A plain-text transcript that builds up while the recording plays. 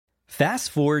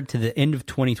Fast forward to the end of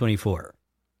 2024.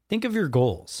 Think of your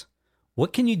goals.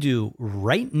 What can you do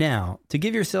right now to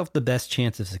give yourself the best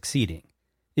chance of succeeding?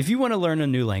 If you want to learn a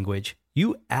new language,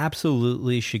 you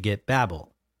absolutely should get Babbel.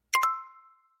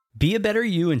 Be a better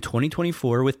you in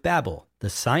 2024 with Babbel, the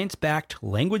science-backed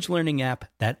language learning app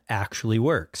that actually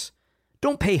works.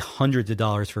 Don't pay hundreds of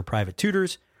dollars for private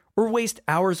tutors or waste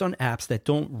hours on apps that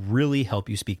don't really help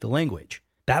you speak the language.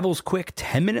 Babbel's quick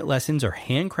 10-minute lessons are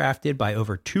handcrafted by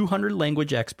over 200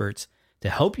 language experts to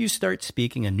help you start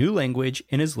speaking a new language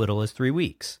in as little as 3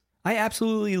 weeks. I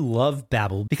absolutely love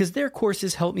Babbel because their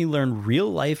courses help me learn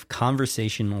real-life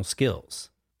conversational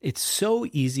skills. It's so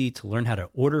easy to learn how to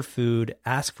order food,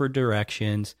 ask for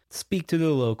directions, speak to the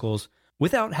locals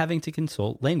without having to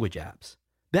consult language apps.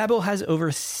 Babbel has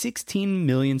over 16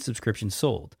 million subscriptions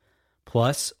sold.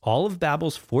 Plus, all of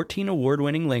Babbel's 14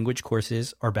 award-winning language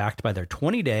courses are backed by their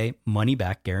 20-day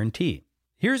money-back guarantee.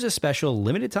 Here's a special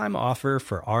limited-time offer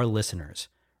for our listeners.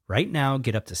 Right now,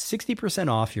 get up to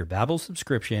 60% off your Babbel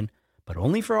subscription, but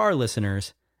only for our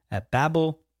listeners at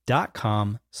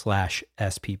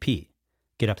babbel.com/SPP.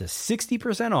 Get up to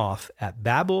 60% off at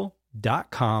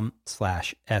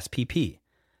babbel.com/SPP.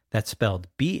 That's spelled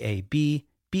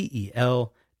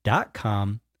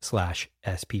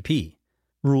BABBEL.com/SPP.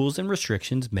 Rules and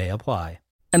restrictions may apply.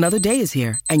 Another day is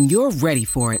here, and you're ready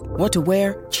for it. What to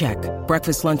wear? Check.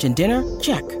 Breakfast, lunch, and dinner?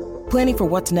 Check. Planning for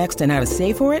what's next and how to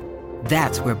save for it?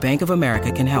 That's where Bank of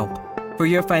America can help. For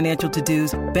your financial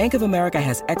to-dos, Bank of America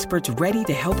has experts ready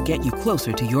to help get you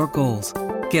closer to your goals.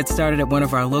 Get started at one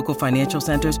of our local financial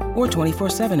centers or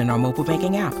 24/7 in our mobile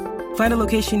banking app. Find a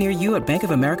location near you at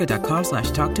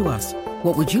bankofamerica.com/talktous.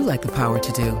 What would you like the power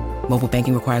to do? Mobile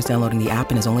banking requires downloading the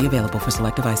app and is only available for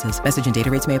select devices. Message and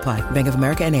data rates may apply. Bank of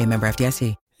America N.A., member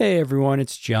FDIC. Hey everyone,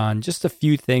 it's John. Just a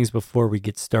few things before we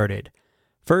get started.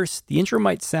 First, the intro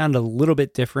might sound a little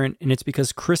bit different, and it's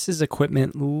because Chris's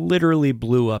equipment literally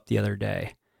blew up the other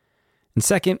day. And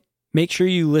second, make sure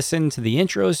you listen to the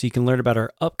intro so you can learn about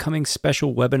our upcoming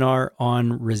special webinar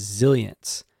on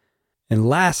resilience. And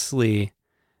lastly,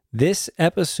 this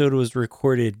episode was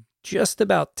recorded just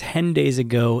about 10 days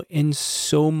ago, and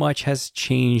so much has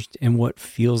changed in what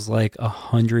feels like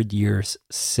 100 years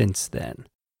since then.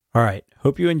 All right,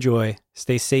 hope you enjoy.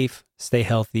 Stay safe, stay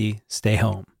healthy, stay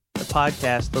home. The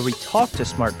podcast where we talk to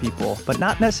smart people, but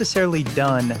not necessarily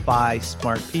done by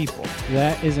smart people.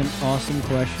 That is an awesome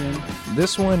question.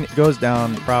 This one goes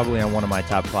down probably on one of my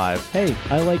top 5. Hey,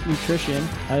 I like nutrition.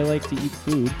 I like to eat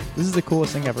food. This is the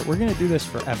coolest thing ever. We're going to do this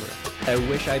forever. I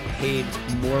wish I paid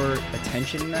more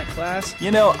attention in that class. You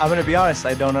know, I'm going to be honest,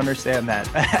 I don't understand that.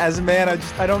 As a man,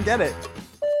 I don't get it.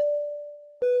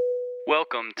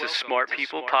 Welcome to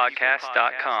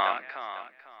smartpeoplepodcast.com.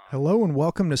 Hello and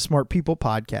welcome to Smart People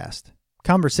Podcast,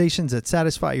 conversations that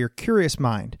satisfy your curious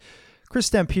mind. Chris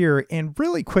Stemp here, and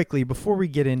really quickly before we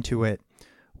get into it,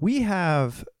 we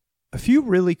have a few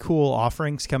really cool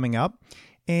offerings coming up,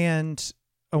 and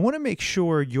I want to make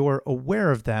sure you're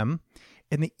aware of them,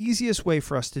 and the easiest way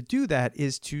for us to do that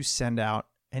is to send out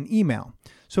an email.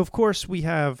 So of course we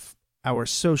have our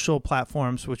social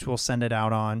platforms, which we'll send it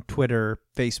out on, Twitter,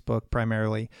 Facebook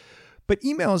primarily. But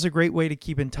email is a great way to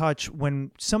keep in touch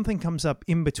when something comes up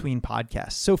in between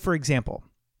podcasts. So for example,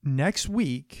 next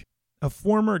week, a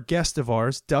former guest of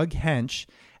ours, Doug Hench,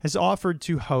 has offered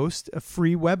to host a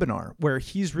free webinar where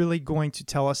he's really going to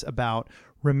tell us about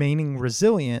remaining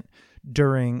resilient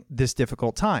during this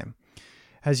difficult time.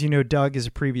 As you know, Doug is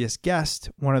a previous guest,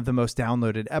 one of the most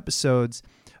downloaded episodes,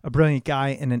 a brilliant guy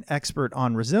and an expert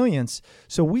on resilience.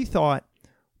 So we thought,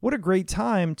 what a great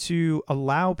time to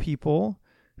allow people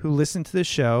who listen to the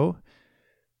show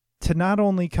to not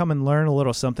only come and learn a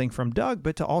little something from Doug,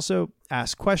 but to also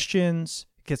ask questions,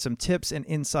 get some tips and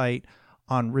insight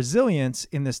on resilience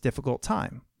in this difficult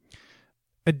time.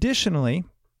 Additionally,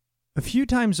 a few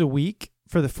times a week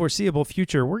for the foreseeable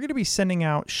future, we're going to be sending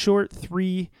out short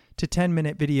 3 to 10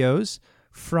 minute videos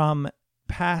from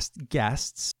past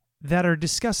guests that are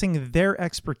discussing their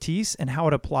expertise and how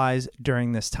it applies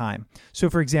during this time. So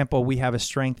for example, we have a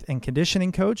strength and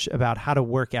conditioning coach about how to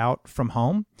work out from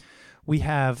home. We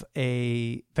have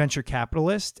a venture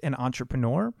capitalist and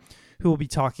entrepreneur who will be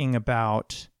talking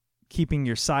about keeping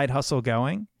your side hustle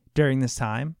going during this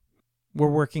time. We're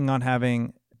working on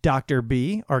having Dr.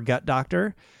 B, our gut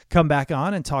doctor, come back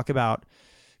on and talk about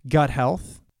gut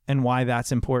health and why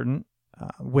that's important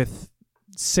with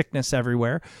sickness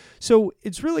everywhere. So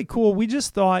it's really cool. We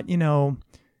just thought, a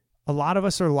lot of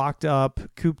us are locked up,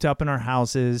 cooped up in our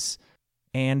houses,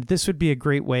 and this would be a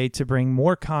great way to bring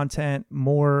more content,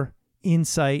 more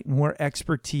insight, more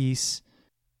expertise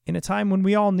in a time when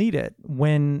we all need it,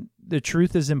 when the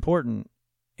truth is important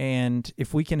And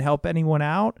if we can help anyone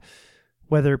out,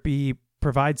 whether it be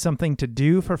provide something to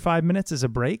do for 5 minutes as a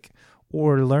break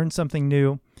or learn something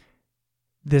new,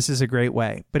 this is a great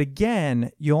way. But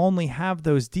again, you'll only have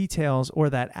those details or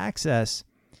that access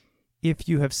if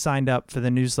you have signed up for the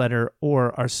newsletter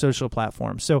or our social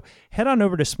platforms. So head on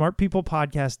over to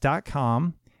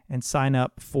smartpeoplepodcast.com and sign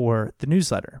up for the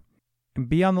newsletter. And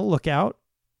be on the lookout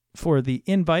for the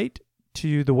invite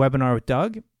to the webinar with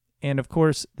Doug and, of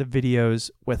course, the videos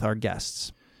with our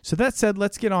guests. So that said,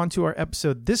 let's get on to our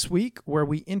episode this week where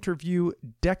we interview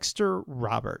Dexter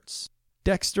Roberts.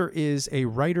 Dexter is a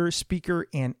writer, speaker,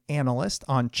 and analyst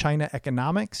on China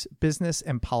economics, business,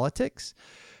 and politics.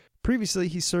 Previously,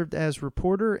 he served as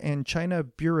reporter and China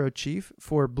bureau chief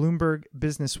for Bloomberg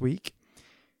Businessweek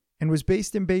and was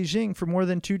based in Beijing for more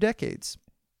than 2 decades.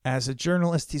 As a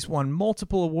journalist, he's won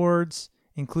multiple awards,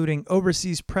 including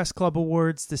Overseas Press Club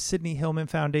Awards, the Sidney Hillman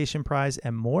Foundation Prize,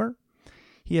 and more.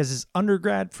 He has his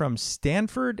undergrad from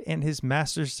Stanford and his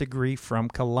master's degree from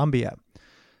Columbia.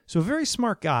 So a very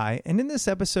smart guy. And in this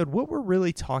episode, what we're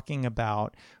really talking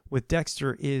about with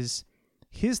Dexter is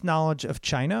his knowledge of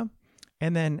China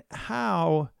and then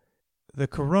how the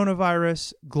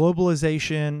coronavirus,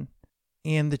 globalization,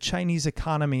 and the Chinese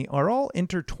economy are all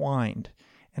intertwined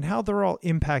and how they're all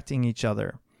impacting each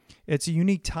other. It's a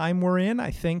unique time we're in,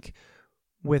 I think,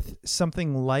 with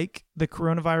something like the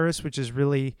coronavirus, which is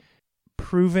really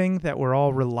proving that we're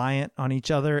all reliant on each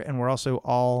other and we're also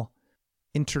all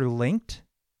interlinked,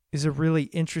 is a really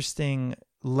interesting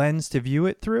lens to view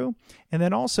it through. And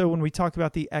then also when we talk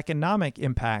about the economic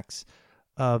impacts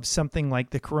of something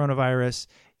like the coronavirus,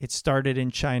 it started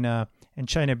in China, and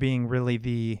China being really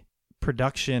the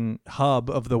production hub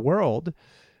of the world,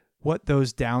 what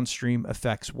those downstream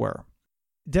effects were.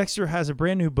 Dexter has a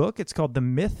brand new book. It's called The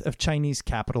Myth of Chinese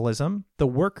Capitalism, The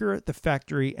Worker, the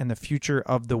Factory, and the Future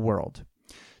of the World.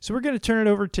 So we're going to turn it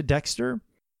over to Dexter.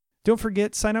 Don't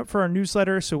forget, sign up for our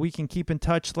newsletter so we can keep in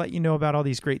touch, let you know about all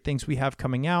these great things we have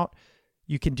coming out.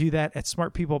 You can do that at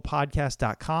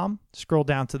smartpeoplepodcast.com. Scroll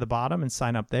down to the bottom and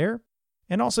sign up there.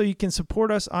 And also you can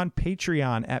support us on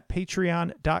Patreon at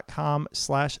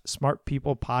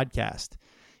patreon.com/smartpeoplepodcast.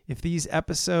 If these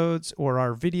episodes or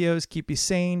our videos keep you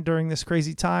sane during this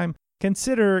crazy time,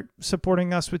 consider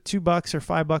supporting us with $2 or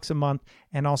 $5 a month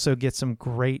and also get some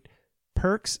great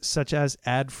perks such as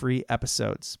ad-free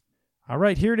episodes. All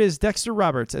right, here it is, Dexter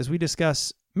Roberts, as we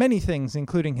discuss many things,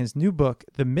 including his new book,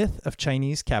 The Myth of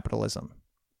Chinese Capitalism.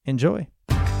 Enjoy.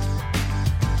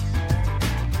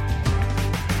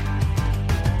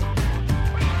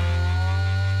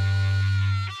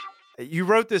 You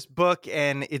wrote this book,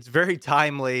 and it's very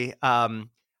timely.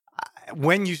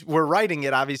 When you were writing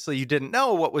it, obviously, you didn't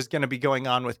know what was going to be going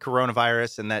on with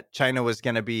coronavirus and that China was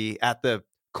going to be at the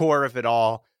core of it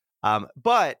all.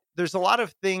 But there's a lot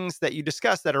of things that you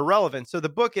discuss that are relevant. So the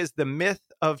book is The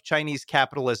Myth of Chinese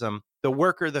Capitalism, The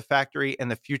Worker, the Factory, and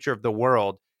the Future of the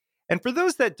World. And for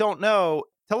those that don't know,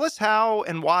 tell us how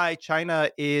and why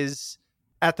China is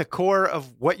at the core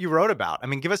of what you wrote about. I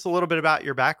mean, give us a little bit about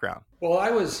your background. Well,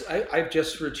 I've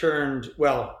just returned,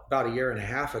 about a year and a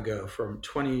half ago from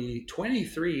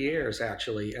 23 years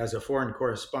actually as a foreign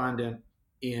correspondent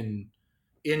in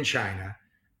China.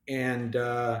 And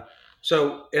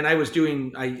and I was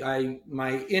doing,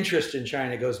 my interest in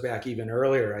China goes back even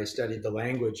earlier. I studied the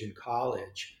language in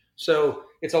college. So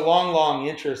it's a long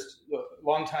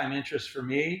time interest for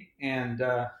me. And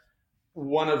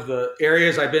one of the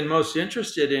areas I've been most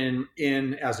interested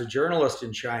in as a journalist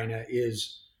in China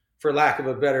is, for lack of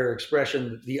a better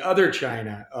expression, the other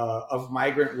China of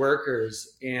migrant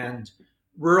workers and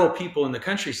rural people in the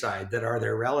countryside that are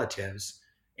their relatives.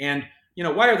 And,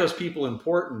 why are those people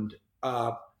important?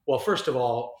 Well, first of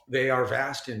all, they are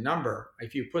vast in number.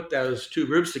 If you put those two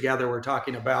groups together, we're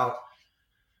talking about,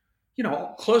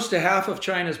 close to half of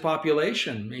China's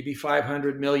population, maybe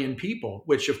 500 million people,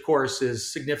 which of course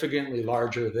is significantly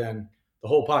larger than the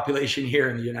whole population here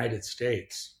in the United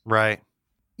States. Right.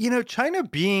 China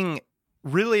being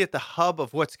really at the hub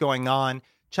of what's going on,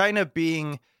 China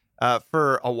being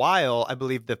for a while, I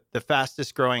believe the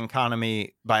fastest growing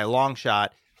economy by a long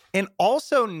shot. And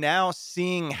also now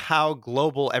seeing how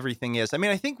global everything is. I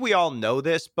mean, I think we all know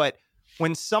this, but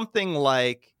when something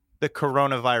like the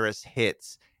coronavirus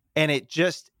hits and it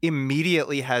just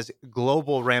immediately has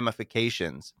global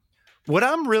ramifications, what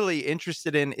I'm really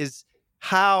interested in is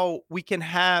how we can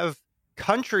have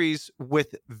countries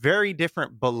with very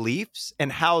different beliefs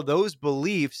and how those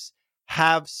beliefs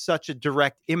have such a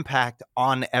direct impact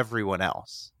on everyone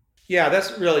else. Yeah,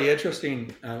 that's really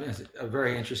interesting. It's a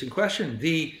very interesting question.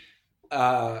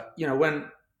 When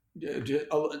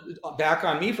back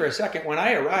on me for a second. When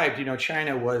I arrived,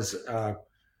 China was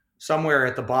somewhere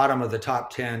at the bottom of the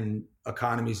top 10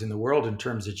 economies in the world in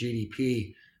terms of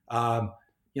GDP.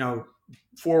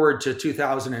 Forward to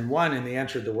 2001, and they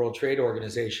entered the World Trade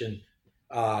Organization,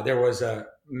 there was a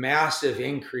massive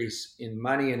increase in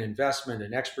money and investment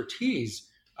and expertise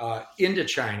into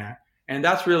China. And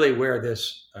that's really where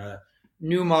this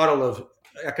new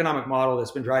economic model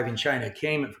that's been driving China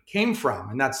came from.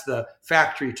 And that's the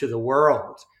factory to the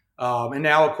world. And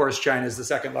now, of course, China is the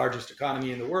second largest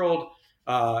economy in the world.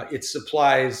 It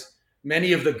supplies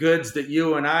many of the goods that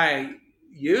you and I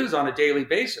use on a daily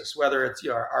basis, whether it's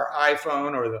our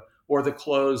iPhone or the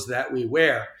clothes that we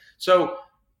wear. So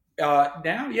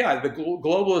now, the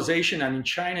globalization. I mean,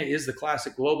 China is the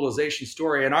classic globalization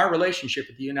story, and our relationship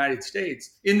with the United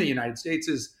States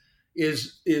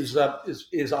is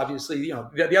obviously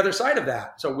the other side of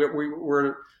that. So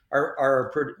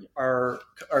our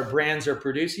brands are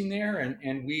producing there,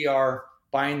 and we are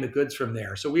buying the goods from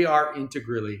there. So we are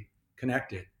integrally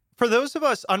connected. For those of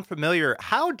us unfamiliar,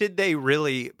 how did they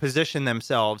really position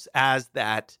themselves as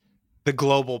the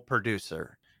global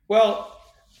producer? Well,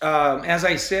 as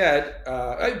I said,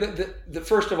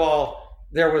 first of all,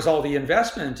 there was all the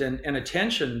investment and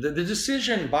attention, the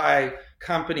decision by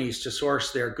companies to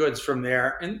source their goods from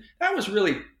there. And that was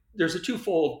really, there's a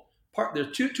twofold part.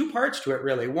 There's two parts to it,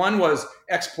 really. One was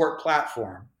export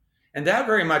platform. And that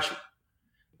very much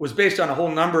was based on a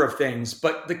whole number of things.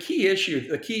 But the key issue,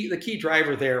 the key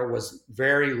driver there was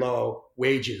very low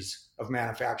wages of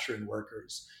manufacturing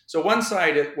workers. So one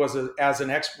side, it was as an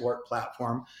export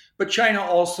platform, but China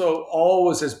also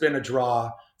always has been a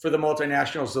draw for the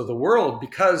multinationals of the world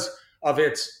because of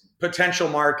its potential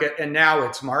market and now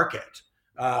its market.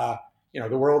 The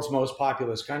world's most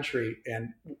populous country, and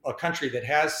a country that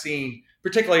has seen,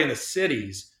 particularly in the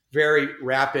cities, very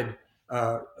rapid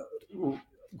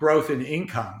growth in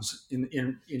incomes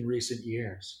in recent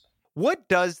years. What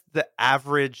does the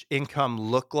average income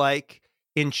look like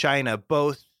in China,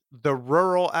 both the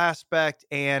rural aspect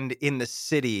and in the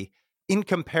city, in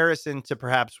comparison to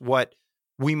perhaps what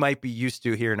we might be used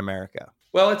to here in America?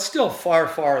 Well, it's still far,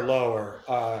 far lower.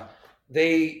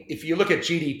 If you look at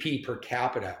GDP per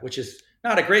capita, which is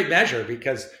not a great measure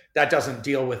because that doesn't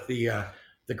deal with the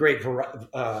great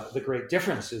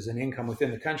differences in income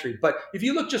within the country. But if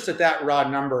you look just at that raw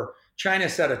number, China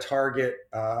set a target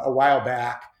a while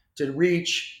back to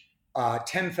reach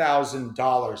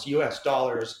 $10,000 US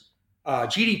dollars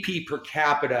GDP per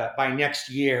capita by next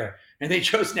year. And they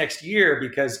chose next year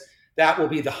because that will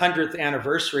be the 100th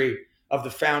anniversary of the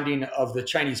founding of the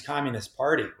Chinese Communist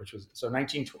Party, which was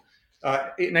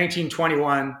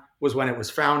 1921 was when it was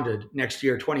founded. Next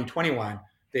year, 2021,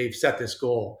 they've set this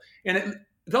goal. And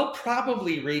they'll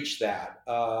probably reach that.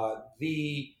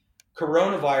 The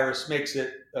coronavirus makes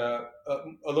it a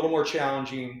little more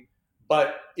challenging,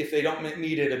 but if they don't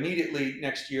meet it immediately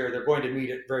next year, they're going to meet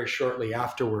it very shortly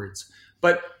afterwards.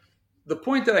 But the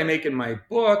point that I make in my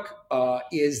book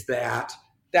is that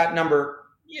number,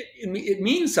 it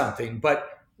means something,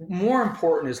 but more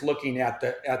important is looking at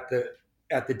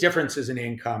the differences in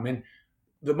income. And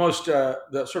the most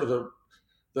the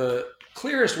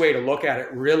clearest way to look at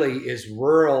it really is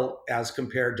rural as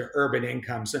compared to urban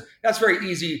incomes. And that's very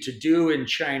easy to do in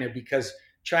China because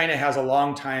China has a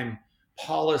long time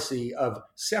policy of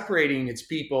separating its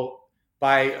people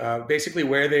by basically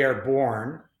where they are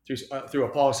born through a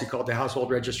policy called the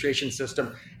household registration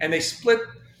system. And they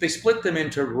split them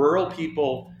into rural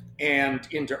people and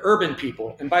into urban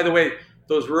people. And by the way,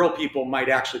 those rural people might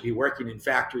actually be working in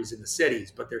factories in the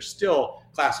cities, but they're still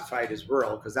classified as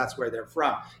rural because that's where they're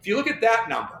from. If you look at that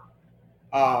number,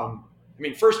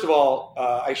 first of all,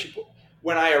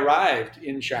 when I arrived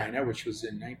in China, which was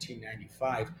in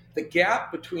 1995, the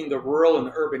gap between the rural and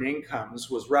the urban incomes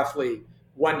was roughly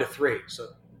 1 to 3, so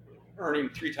earning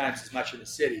 3 times as much in the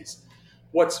cities.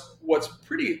 What's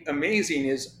pretty amazing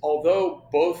is although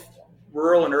both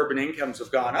rural and urban incomes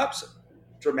have gone up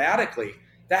dramatically,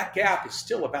 that gap is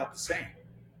still about the same.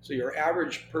 So your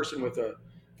average person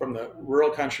from the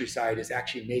rural countryside is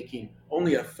actually making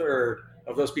only a third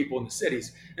of those people in the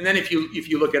cities. And then if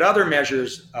you look at other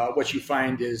measures, what you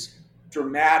find is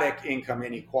dramatic income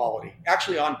inequality,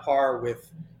 actually on par with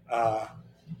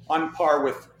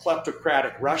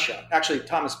kleptocratic Russia. Actually,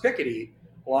 Thomas Piketty,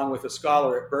 along with a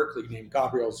scholar at Berkeley named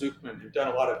Gabriel Zucman, who've done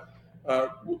a lot of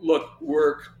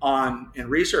work on and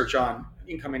research on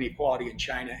income inequality in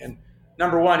China. And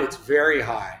number one, it's very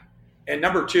high. And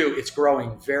number two, it's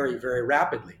growing very, very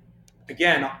rapidly.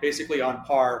 Again, basically on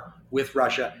par with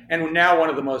Russia, and now one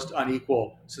of the most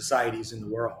unequal societies in the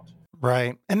world.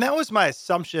 Right. And that was my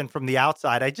assumption from the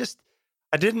outside.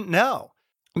 I didn't know.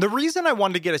 The reason I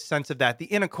wanted to get a sense of that, the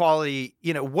inequality,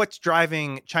 what's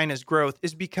driving China's growth,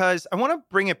 is because I want to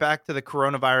bring it back to the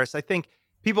coronavirus. I think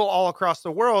people all across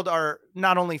the world are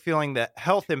not only feeling the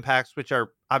health impacts, which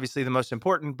are obviously the most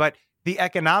important, but the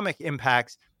economic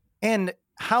impacts, and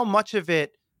how much of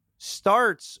it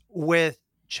starts with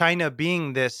China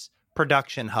being this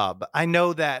production hub. I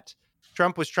know that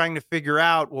Trump was trying to figure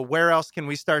out, well, where else can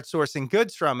we start sourcing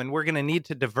goods from? And we're going to need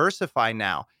to diversify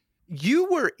now. You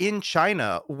were in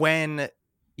China when,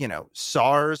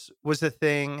 SARS was a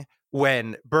thing,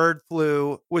 when bird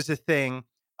flu was a thing.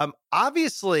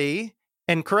 Obviously,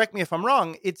 and correct me if I'm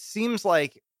wrong, it seems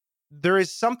like there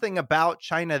is something about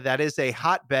China that is a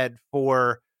hotbed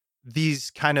for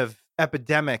these kind of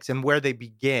epidemics and where they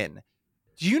begin.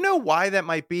 Do you know why that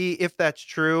might be, if that's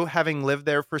true, having lived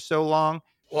there for so long?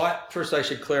 Well, first I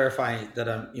should clarify that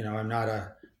I'm not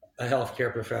a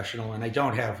healthcare professional, and I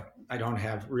don't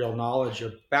have real knowledge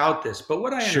about this. But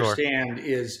what I understand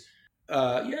is,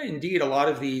 indeed, a lot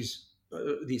of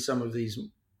some of these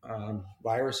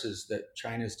viruses that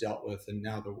China's dealt with, and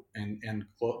now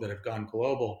that have gone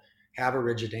global, have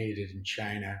originated in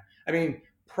China. I mean,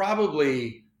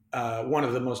 probably one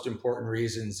of the most important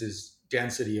reasons is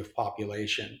density of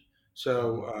population.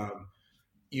 So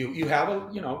you have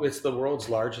it's the world's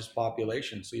largest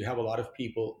population, so you have a lot of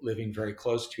people living very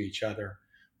close to each other.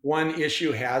 One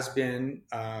issue has been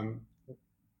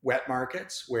wet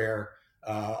markets, where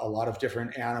a lot of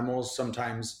different animals,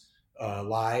 sometimes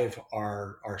live,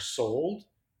 are sold.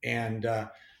 And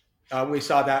we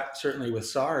saw that certainly with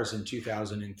SARS in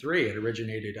 2003. It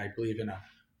originated, I believe, in a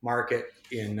market,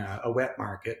 in a wet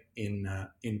market in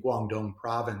Guangdong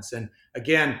province. And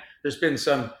again, there's been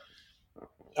some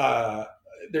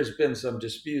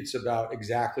disputes about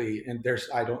exactly, and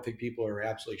I don't think people are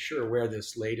absolutely sure where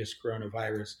this latest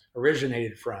coronavirus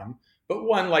originated from. But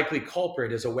one likely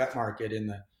culprit is a wet market in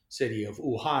the city of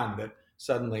Wuhan that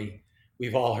suddenly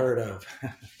we've all heard of.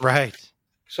 Right.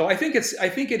 So I think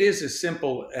it is as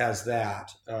simple as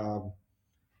that.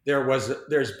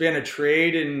 There's been a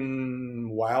trade in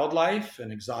wildlife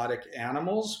and exotic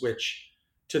animals, which,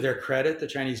 to their credit, the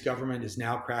Chinese government is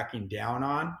now cracking down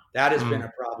on. That has been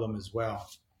a problem as well.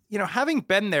 Having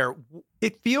been there,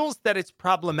 it feels that it's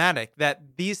problematic that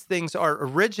these things are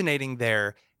originating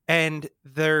there, and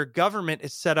their government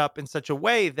is set up in such a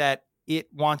way that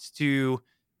it wants to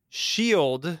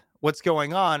shield what's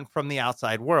going on from the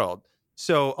outside world.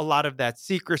 So a lot of that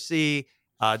secrecy,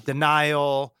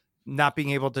 denial, not being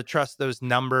able to trust those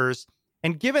numbers.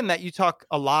 And given that you talk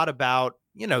a lot about,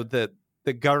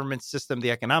 the government system,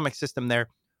 the economic system there,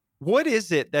 what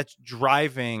is it that's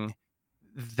driving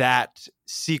that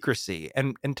secrecy?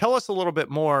 And tell us a little bit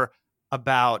more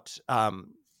about,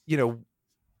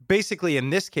 basically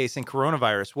in this case, in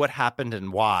coronavirus, what happened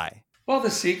and why? Well,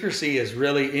 the secrecy is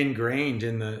really ingrained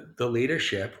in the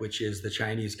leadership, which is the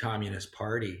Chinese Communist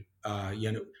Party.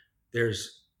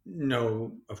 There's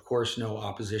of course, no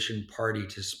opposition party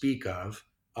to speak of.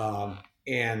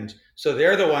 And so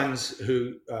they're the ones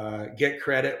who get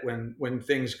credit when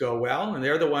things go well, and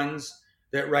they're the ones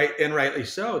that rightly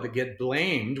so, that get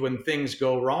blamed when things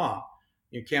go wrong.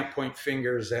 You can't point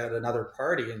fingers at another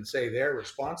party and say they're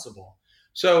responsible.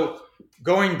 So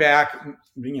going back,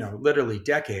 literally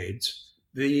decades,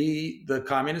 the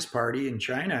Communist Party in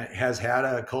China has had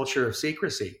a culture of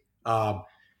secrecy.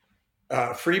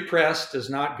 Free press does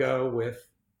not go with,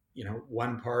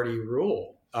 one party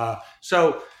rule.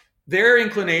 So their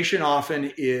inclination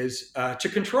often is to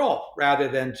control rather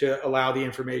than to allow the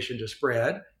information to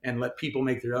spread and let people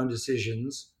make their own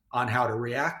decisions on how to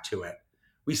react to it.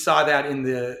 We saw that in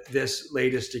this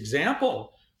latest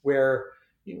example where,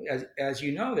 as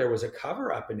you know, there was a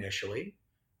cover-up initially,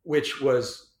 which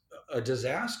was a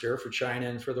disaster for China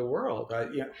and for the world.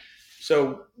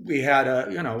 So we had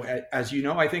as you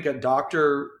know, I think a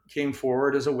doctor came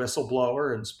forward as a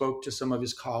whistleblower and spoke to some of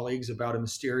his colleagues about a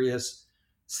mysterious,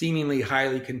 seemingly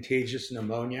highly contagious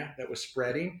pneumonia that was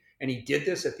spreading. And he did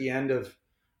this at the end of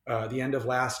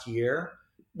last year.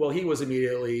 Well, he was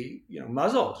immediately,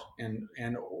 muzzled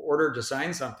and ordered to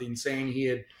sign something saying he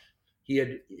had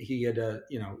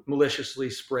maliciously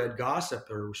spread gossip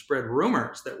or spread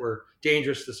rumors that were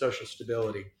dangerous to social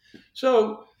stability.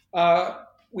 So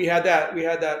we had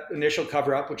that initial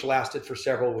cover up, which lasted for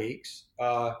several weeks,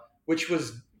 which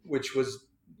was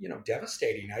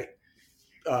devastating.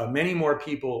 Many more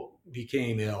people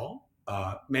became ill.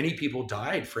 Many people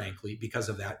died, frankly, because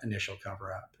of that initial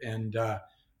cover up. And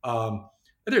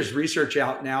there's research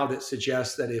out now that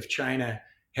suggests that if China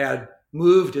had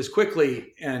moved as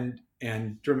quickly and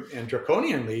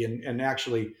draconianly and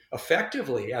actually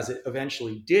effectively as it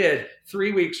eventually did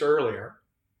 3 weeks earlier,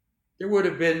 there would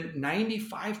have been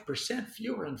 95%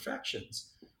 fewer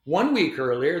infections. 1 week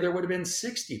earlier, there would have been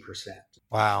 60%.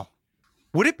 Wow.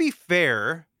 Would it be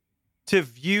fair to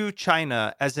view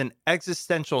China as an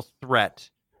existential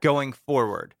threat going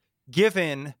forward,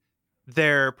 given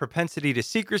their propensity to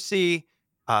secrecy,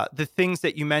 the things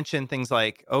that you mentioned, things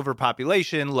like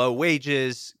overpopulation, low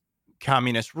wages,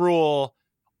 communist rule?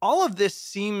 All of this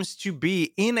seems to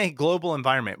be in a global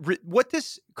environment. What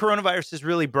this coronavirus has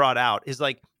really brought out is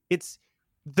like,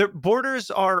 the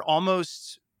borders are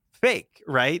almost fake,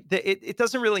 right? It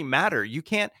doesn't really matter. You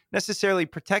can't necessarily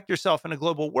protect yourself in a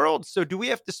global world. So do we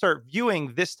have to start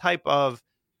viewing this type of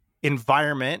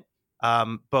environment,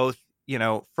 both,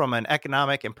 from an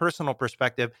economic and personal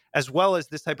perspective, as well as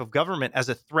this type of government, as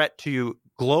a threat to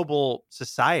global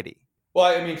society?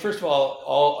 Well, I mean, first of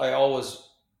all, I always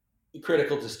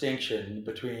critical distinction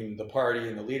between the party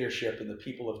and the leadership and the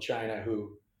people of China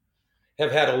who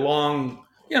have had a long,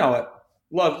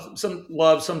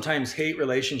 love, sometimes hate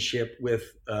relationship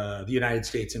with the United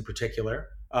States in particular,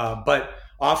 but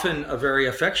often a very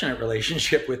affectionate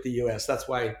relationship with the U.S. That's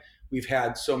why we've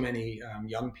had so many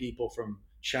young people from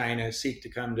China seek to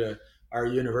come to our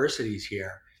universities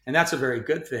here. And that's a very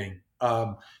good thing.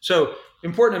 So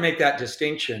important to make that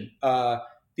distinction.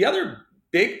 The other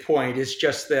big point is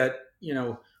just that,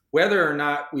 whether or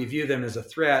not we view them as a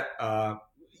threat,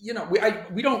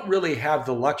 we don't really have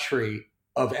the luxury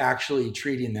of actually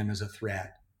treating them as a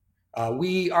threat.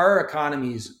 Our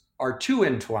economies are too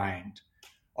entwined.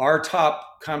 Our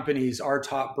top companies, our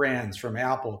top brands, from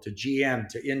Apple to GM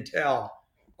to Intel,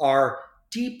 are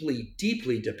deeply,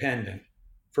 deeply dependent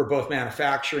for both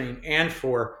manufacturing and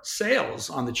for sales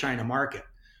on the China market.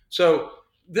 So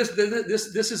this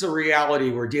is a reality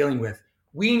we're dealing with.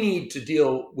 We need to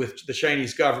deal with the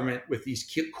Chinese government with these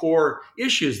core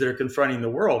issues that are confronting the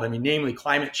world. I mean, namely,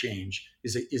 climate change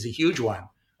is a huge one.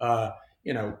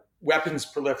 Weapons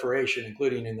proliferation,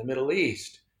 including in the Middle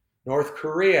East, North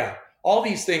Korea. All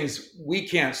these things we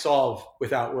can't solve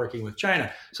without working with China.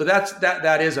 So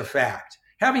that is a fact.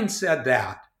 Having said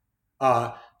that,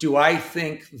 do I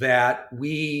think that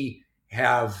we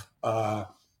have,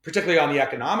 particularly on the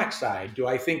economic side, do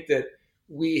I think that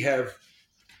we have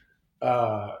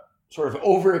sort of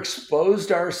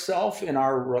overexposed ourselves in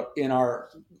our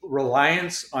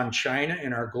reliance on China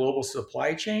in our global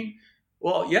supply chain?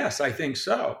 Well, yes, I think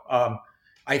so.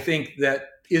 I think that,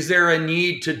 is there a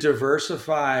need to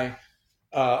diversify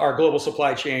our global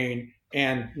supply chain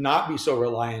and not be so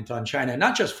reliant on China,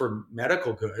 not just for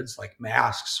medical goods like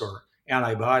masks or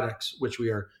antibiotics, which we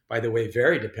are, by the way,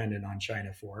 very dependent on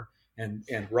China for, and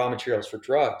raw materials for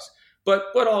drugs, but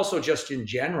also just in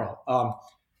general.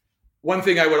 One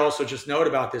thing I would also just note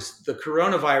about this, the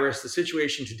coronavirus, the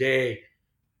situation today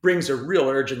brings a real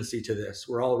urgency to this.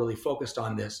 We're all really focused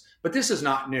on this, but this is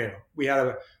not new. We had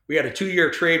a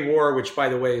 2-year trade war, which, by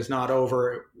the way, is not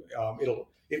over.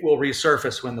 It will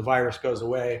resurface when the virus goes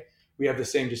away. We have the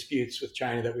same disputes with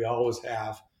China that we always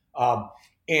have.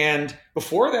 And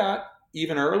before that,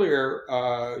 even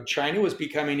earlier, China was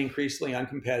becoming increasingly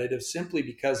uncompetitive simply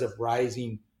because of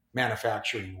rising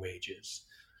manufacturing wages.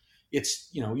 It's,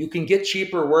 you can get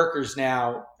cheaper workers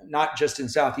now, not just in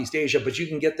Southeast Asia, but you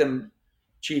can get them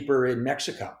cheaper in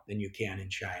Mexico than you can in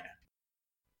China.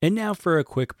 And now for a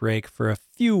quick break for a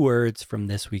few words from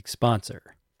this week's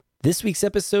sponsor. This week's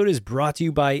episode is brought to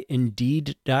you by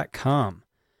Indeed.com.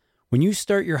 When you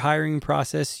start your hiring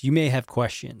process, you may have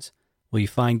questions. Will you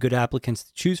find good applicants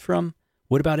to choose from?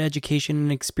 What about education and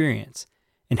experience?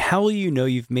 And how will you know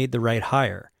you've made the right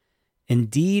hire?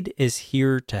 Indeed is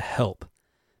here to help.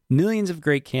 Millions of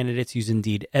great candidates use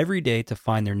Indeed every day to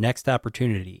find their next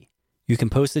opportunity. You can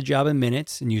post a job in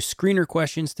minutes and use screener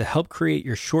questions to help create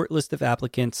your short list of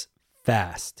applicants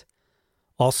fast.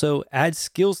 Also, add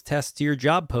skills tests to your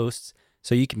job posts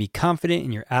so you can be confident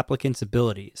in your applicant's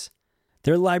abilities.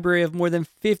 Their library of more than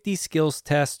 50 skills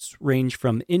tests range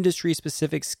from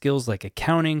industry-specific skills like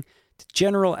accounting to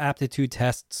general aptitude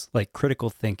tests like critical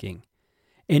thinking.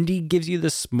 Indeed gives you the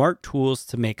smart tools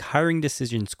to make hiring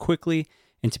decisions quickly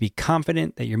and to be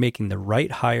confident that you're making the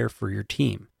right hire for your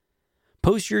team.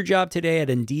 Post your job today at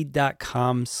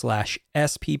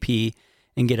Indeed.com/SPP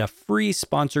and get a free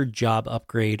sponsored job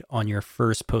upgrade on your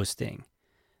first posting.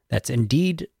 That's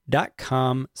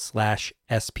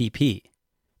Indeed.com/SPP.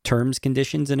 Terms,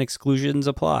 conditions, and exclusions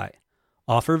apply.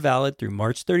 Offer valid through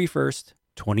March 31st,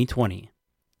 2020.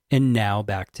 And now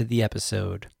back to the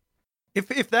episode.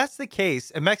 If that's the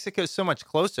case, and Mexico is so much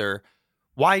closer,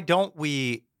 why don't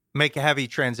we make a heavy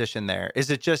transition there?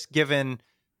 Is it just given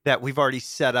that we've already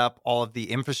set up all of the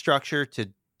infrastructure to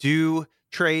do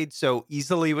trade so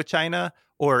easily with China?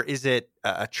 Or is it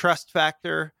a trust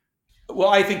factor? Well,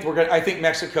 I think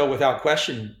Mexico, without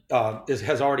question,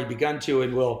 has already begun to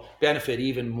and will benefit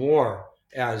even more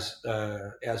as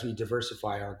we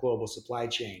diversify our global supply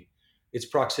chain. Its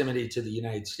proximity to the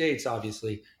United States,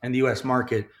 obviously, and the U.S.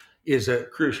 market is a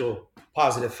crucial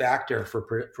positive factor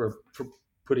for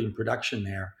putting production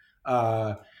there.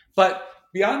 But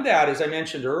beyond that, as I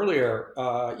mentioned earlier,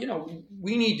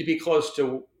 we need to be close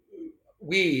to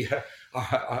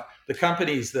the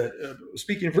companies that,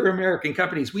 speaking for American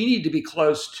companies, we need to be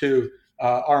close to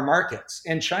our markets.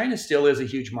 And China still is a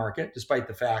huge market, despite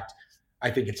the fact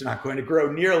I think it's not going to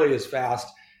grow nearly as fast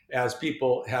as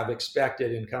people have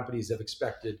expected and companies have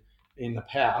expected in the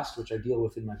past, which I deal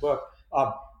with in my book.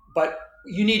 But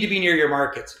you need to be near your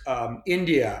markets.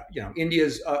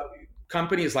 India's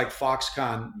companies like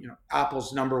Foxconn,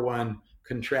 Apple's number one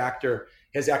contractor,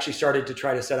 has actually started to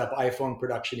try to set up iPhone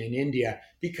production in India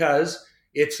because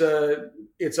it's a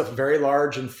very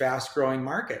large and fast growing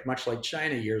market, much like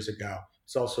China years ago.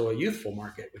 It's also a youthful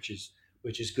market, which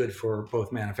is good for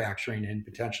both manufacturing and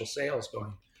potential sales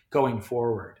going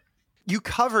forward. You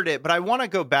covered it, but I want to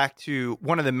go back to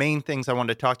one of the main things I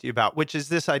wanted to talk to you about, which is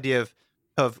this idea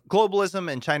of globalism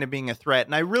and China being a threat.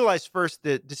 And I realized first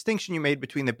the distinction you made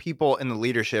between the people and the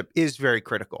leadership is very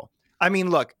critical. I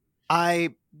mean, look,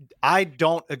 I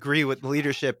don't agree with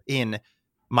leadership in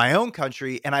my own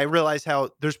country, and I realize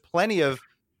how there's plenty of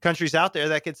countries out there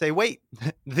that could say, wait,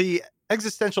 the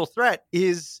existential threat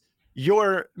is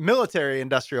your military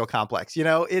industrial complex.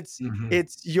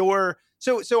 It's your...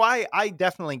 So I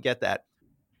definitely get that.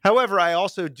 However, I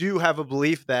also do have a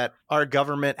belief that our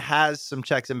government has some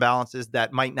checks and balances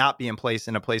that might not be in place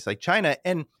in a place like China.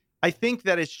 And I think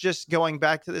that it's just going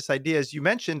back to this idea, as you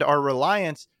mentioned, our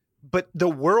reliance, but the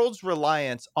world's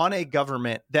reliance on a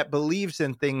government that believes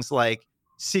in things like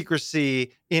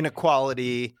secrecy,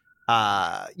 inequality,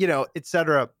 et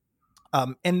cetera.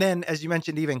 And then, as you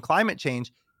mentioned, even climate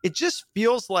change, it just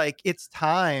feels like it's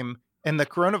time. And the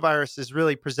coronavirus is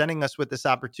really presenting us with this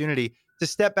opportunity to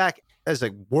step back as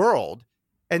a world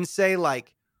and say,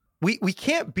 like, we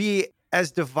can't be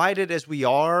as divided as we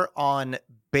are on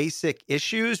basic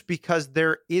issues because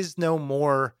there is no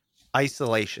more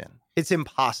isolation. It's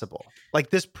impossible.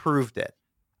 Like, this proved it.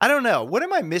 I don't know. What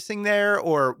am I missing there?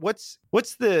 Or what's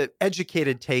the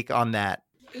educated take on that?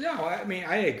 No, I mean,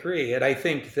 I agree. And I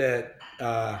think that,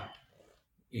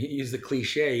 you use the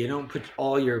cliche, you don't put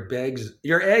all your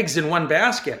eggs in one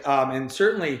basket. And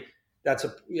certainly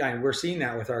we're seeing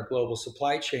that with our global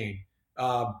supply chain.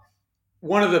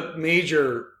 One of the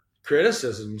major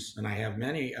criticisms, and I have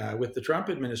many, with the Trump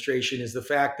administration is the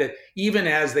fact that even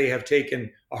as they have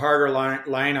taken a harder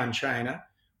line on China,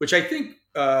 which I think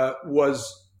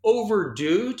was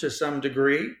overdue to some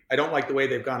degree. I don't like the way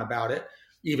they've gone about it,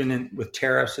 even with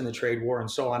tariffs and the trade war and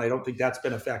so on. I don't think that's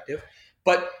been effective.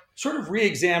 But sort of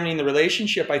re-examining the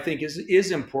relationship, I think,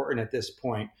 is important at this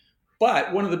point.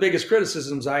 But one of the biggest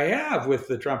criticisms I have with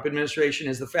the Trump administration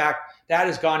is the fact that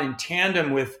has gone in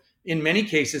tandem with, in many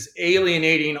cases,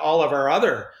 alienating all of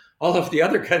the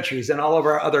other countries and all of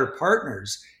our other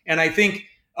partners. And I think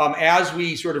as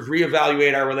we sort of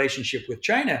reevaluate our relationship with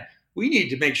China, we need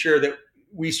to make sure that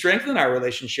we strengthen our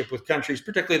relationship with countries,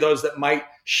 particularly those that might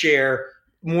share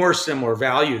more similar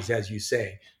values, as you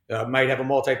say, might have a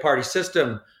multi-party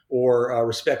system or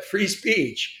respect free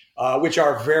speech, which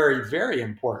are very, very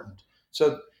important.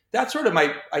 So that's sort of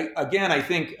I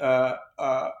think a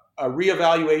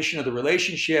reevaluation of the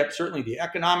relationship, certainly the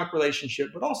economic relationship,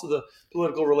 but also the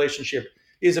political relationship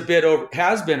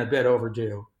has been a bit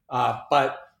overdue.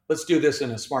 But let's do this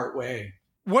in a smart way.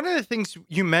 One of the things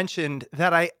you mentioned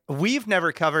that we've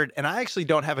never covered, and I actually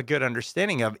don't have a good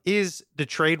understanding of, is the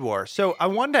trade war. So I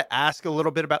wanted to ask a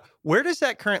little bit about, where does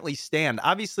that currently stand?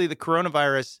 Obviously, the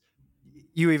coronavirus,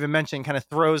 you even mentioned, kind of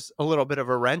throws a little bit of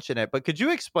a wrench in it. But could you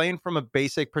explain from a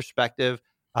basic perspective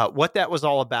what that was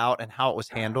all about and how it was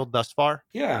handled thus far?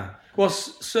 Yeah. Well,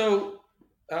 so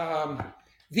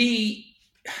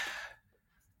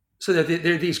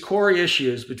there are these core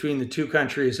issues between the two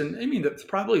countries. And I mean,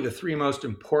 probably the three most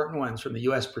important ones from the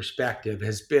U.S. perspective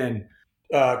has been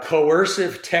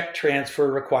coercive tech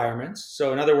transfer requirements.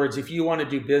 So in other words, if you want to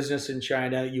do business in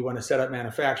China, you want to set up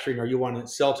manufacturing, or you want to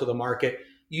sell to the market,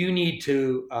 you need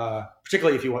to,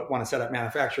 particularly if you want to set up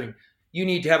manufacturing, you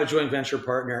need to have a joint venture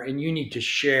partner and you need to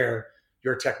share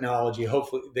your technology.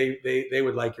 Hopefully they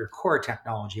would like your core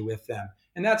technology with them.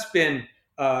 And that's been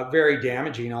very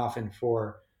damaging often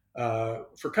for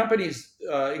companies,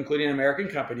 including American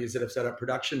companies that have set up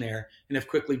production there and have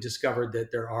quickly discovered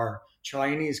that there are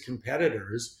Chinese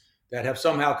competitors that have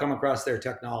somehow come across their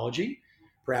technology.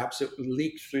 Perhaps it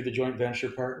leaked through the joint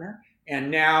venture partner,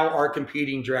 and now are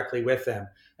competing directly with them.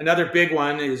 Another big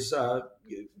one is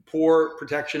poor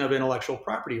protection of intellectual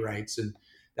property rights, and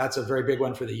that's a very big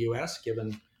one for the U.S.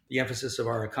 given the emphasis of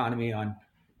our economy on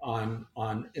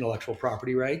intellectual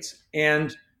property rights.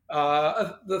 And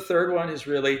the third one is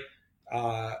really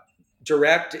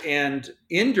direct and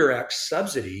indirect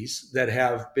subsidies that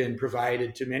have been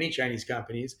provided to many Chinese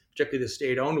companies, particularly the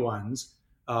state-owned ones,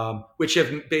 which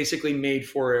have basically made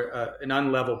for an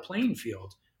unlevel playing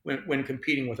field when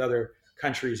competing with other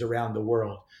countries around the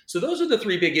world. So those are the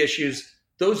three big issues.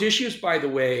 Those issues, by the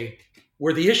way,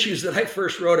 were the issues that I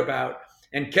first wrote about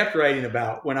and kept writing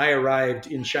about when I arrived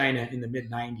in China in the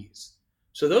mid-90s.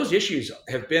 So those issues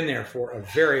have been there for a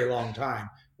very long time.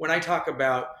 When I talk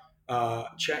about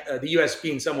the U.S.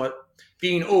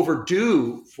 being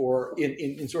overdue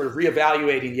in sort of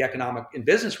reevaluating the economic and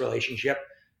business relationship,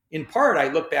 in part, I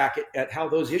look back at how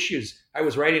those issues, I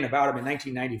was writing about them in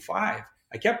 1995.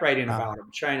 I kept writing about them.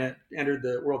 China entered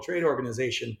the World Trade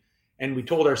Organization, and we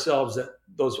told ourselves that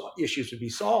those issues would be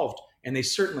solved, and they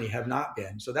certainly have not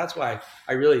been. So that's why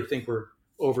I really think we're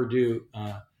overdue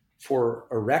for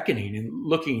a reckoning and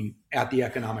looking at the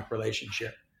economic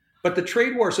relationship. But the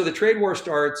trade war, so the trade war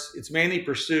starts, it's mainly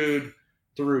pursued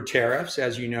through tariffs,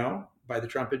 as you know, by the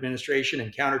Trump administration,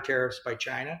 and counter tariffs by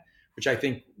China, which I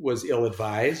think was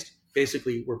ill-advised.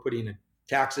 Basically, we're putting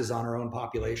taxes on our own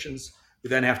populations. We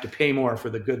then have to pay more for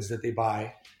the goods that they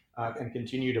buy and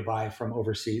continue to buy from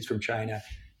overseas, from China,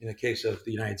 in the case of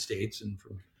the United States, and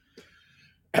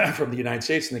from the United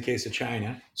States in the case of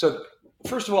China. So,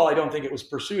 first of all, I don't think it was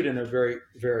pursued in a very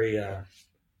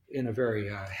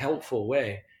helpful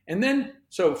way. And then,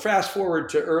 so fast forward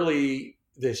to early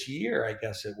this year, I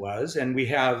guess it was, and we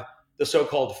have the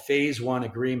so-called Phase 1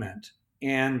 agreement.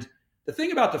 And the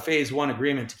thing about the Phase 1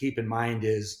 agreement to keep in mind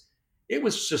is it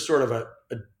was just sort of a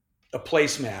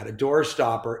placemat, a door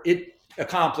stopper. It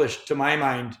accomplished, to my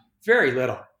mind, very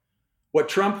little. What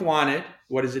Trump wanted,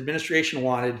 what his administration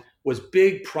wanted, was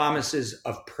big promises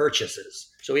of purchases.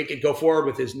 So he could go forward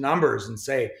with his numbers and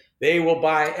say, they will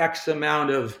buy X amount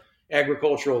of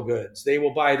agricultural goods. They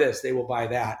will buy this, they will buy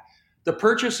that. The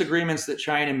purchase agreements that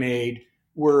China made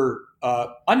were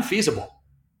unfeasible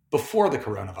before the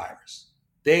coronavirus.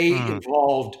 They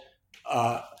involved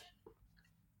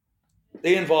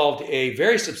a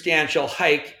very substantial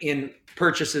hike in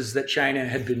purchases that China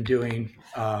had been doing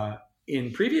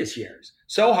in previous years.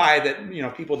 So high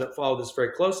that people that follow this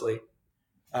very closely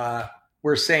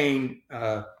were saying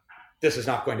this is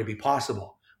not going to be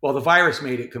possible. Well, the virus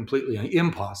made it completely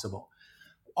impossible.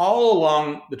 All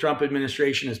along, the Trump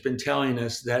administration has been telling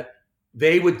us that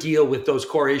they would deal with those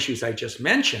core issues I just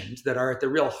mentioned that are at the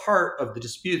real heart of the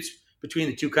disputes between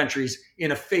the two countries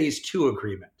in a Phase 2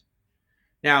 agreement.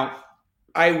 Now,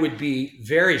 I would be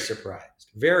very surprised,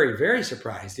 very, very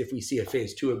surprised if we see a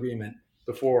Phase 2 agreement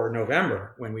before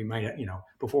November, when we might,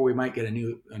 before we might get a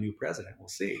new president. We'll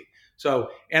see. So,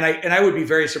 and I would be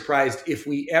very surprised if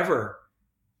we ever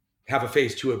have a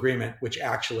Phase 2 agreement which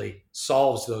actually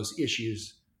solves those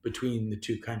issues between the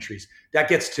two countries. That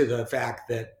gets to the fact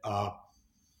that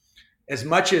as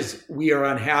much as we are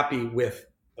unhappy with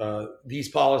these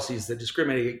policies that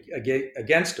discriminate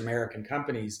against American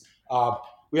companies,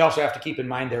 we also have to keep in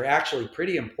mind they're actually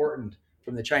pretty important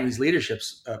from the Chinese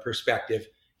leadership's perspective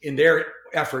in their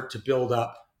effort to build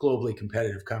up globally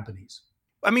competitive companies.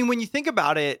 I mean, when you think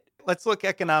about it, let's look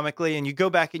economically, and you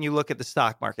go back and you look at the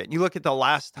stock market, and you look at the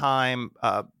last time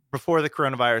before the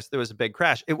coronavirus, there was a big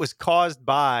crash. It was caused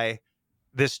by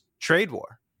this trade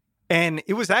war. And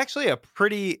it was actually a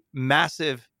pretty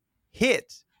massive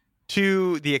hit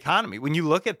to the economy. When you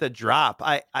look at the drop,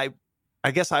 I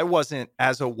guess I wasn't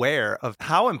as aware of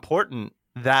how important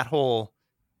that whole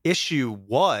issue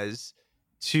was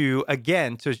to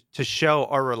show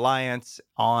our reliance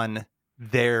on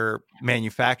their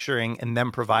manufacturing and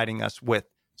them providing us with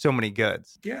so many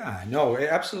goods. Yeah, no,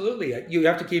 absolutely. You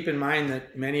have to keep in mind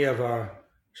that many of our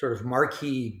sort of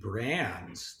marquee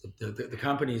brands, the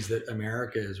companies that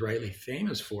America is rightly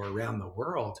famous for around the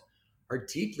world, are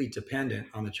deeply dependent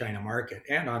on the China market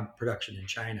and on production in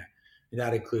China. And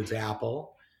that includes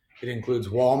Apple. It includes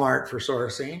Walmart for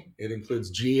sourcing. It includes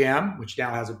GM, which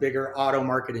now has a bigger auto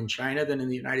market in China than in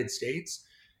the United States.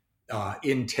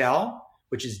 Intel,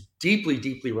 which is deeply,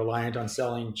 deeply reliant on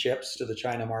selling chips to the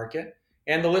China market.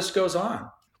 And the list goes on.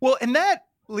 Well, and that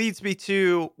leads me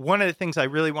to one of the things I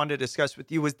really wanted to discuss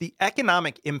with you was the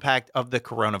economic impact of the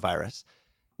coronavirus.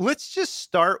 Let's just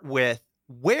start with,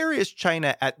 where is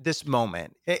China at this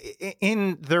moment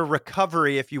in their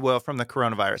recovery, if you will, from the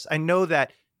coronavirus? I know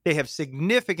that they have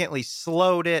significantly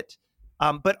slowed it,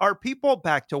 but are people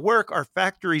back to work? Are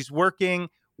factories working?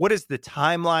 What does the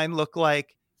timeline look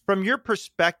like? From your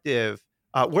perspective,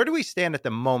 where do we stand at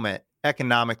the moment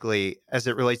economically as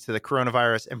it relates to the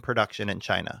coronavirus and production in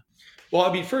China? Well,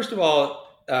 I mean, first of all,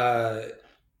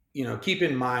 keep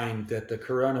in mind that the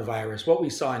coronavirus, what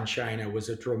we saw in China was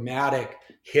a dramatic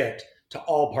hit to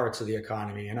all parts of the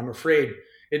economy. And I'm afraid,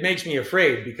 it makes me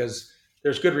afraid because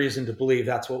there's good reason to believe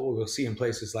that's what we'll see in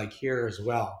places like here as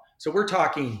well. So we're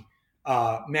talking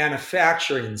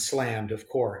manufacturing slammed, of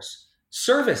course.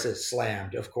 Services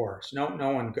slammed, of course. No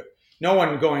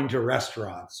one going to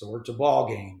restaurants or to ball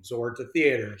games or to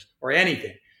theaters or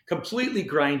anything. Completely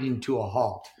grinding to a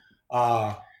halt.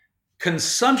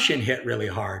 Consumption hit really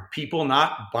hard. People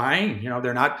not buying.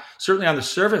 They're not, certainly on the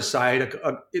service side.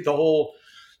 The whole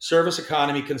service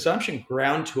economy, consumption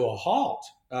ground to a halt.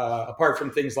 Apart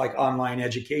from things like online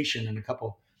education and a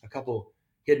couple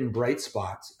hidden bright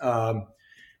spots.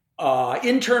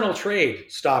 Internal trade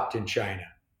stopped in China.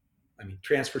 I mean,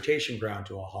 transportation ground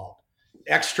to a halt.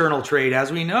 External trade,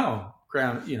 as we know,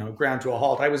 ground to a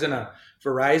halt. I was in a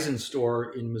Verizon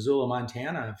store in Missoula,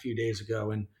 Montana a few days ago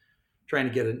and trying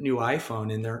to get a new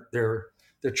iPhone, and their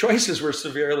choices were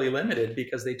severely limited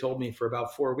because they told me for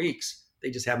about 4 weeks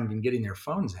they just haven't been getting their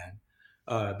phones in.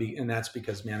 And that's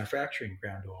because manufacturing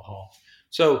ground to a halt.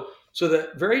 So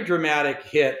the very dramatic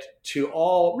hit to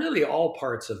all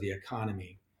parts of the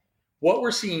economy. What we're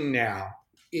seeing now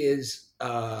is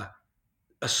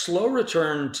a slow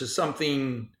return to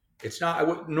something. It's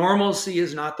not, normalcy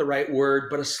is not the right word,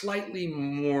 but a slightly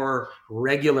more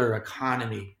regular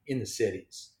economy in the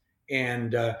cities.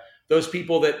 And those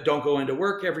people that don't go into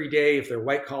work every day, if they're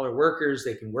white collar workers,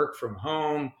 they can work from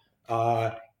home.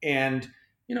 And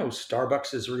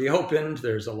Starbucks is reopened.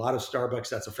 There's a lot of Starbucks.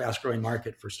 That's a fast growing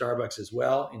market for Starbucks as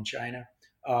well in China.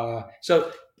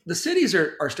 So the cities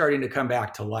are starting to come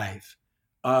back to life.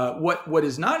 What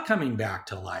is not coming back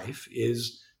to life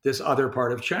is this other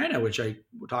part of China, which I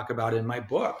talk about in my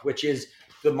book, which is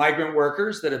the migrant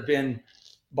workers that have been,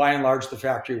 by and large, the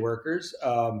factory workers.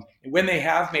 When they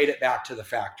have made it back to the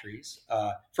factories,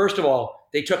 first of all,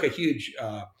 they took a huge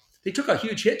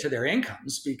hit to their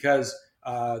incomes because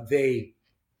they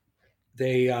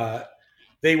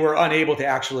were unable to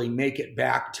actually make it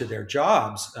back to their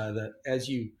jobs. As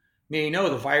you may know,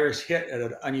 the virus hit at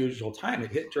an unusual time.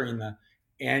 It hit during the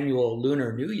annual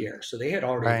Lunar New Year. So they had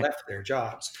already left their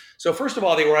jobs. So first of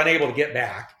all, they were unable to get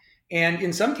back. And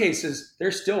in some cases,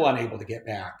 they're still unable to get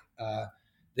back.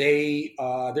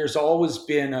 There's always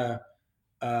been not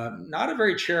a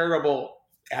very charitable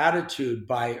attitude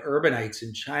by urbanites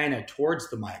in China towards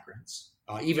the migrants,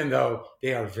 even though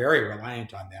they are very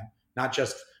reliant on them, not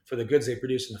just for the goods they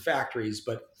produce in the factories,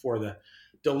 but for the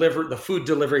food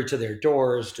delivery to their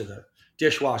doors, to the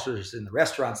dishwashers in the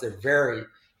restaurants. They're very,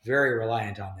 very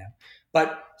reliant on them.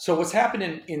 But so what's happened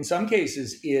in some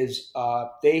cases is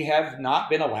they have not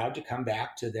been allowed to come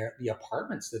back to the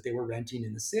apartments that they were renting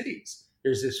in the cities.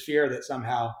 There's this fear that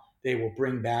somehow they will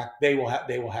have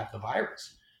the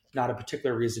virus. Not a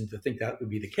particular reason to think that would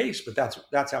be the case, but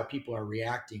that's how people are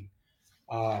reacting.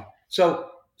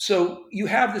 So you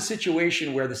have the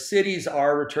situation where the cities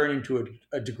are returning to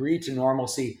a degree to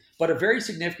normalcy, but a very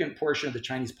significant portion of the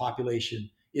Chinese population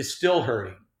is still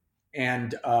hurting.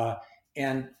 And I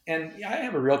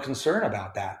have a real concern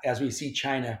about that as we see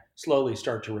China slowly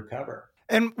start to recover.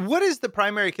 And what is the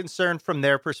primary concern from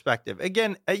their perspective?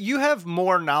 Again, you have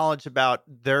more knowledge about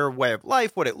their way of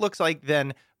life, what it looks like,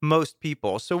 than most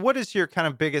people. So what is your kind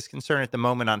of biggest concern at the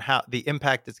moment on how the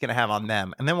impact it's going to have on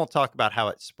them? And then we'll talk about how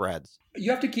it spreads.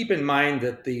 You have to keep in mind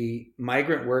that the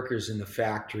migrant workers in the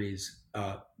factories,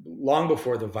 long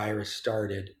before the virus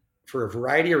started, for a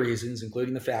variety of reasons,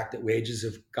 including the fact that wages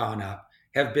have gone up,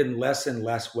 have been less and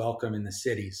less welcome in the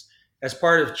cities. As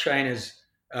part of China's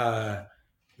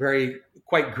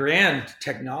quite grand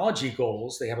technology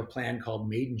goals, they have a plan called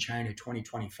Made in China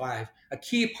 2025. A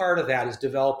key part of that is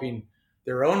developing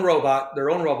their own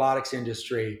robotics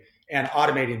industry and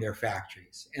automating their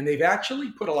factories. And they've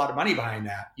actually put a lot of money behind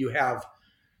that. You have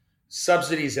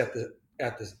subsidies at the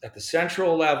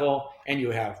central level, and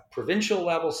you have provincial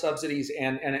level subsidies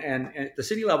and at the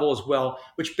city level as well,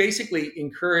 which basically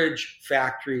encourage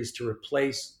factories to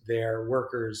replace their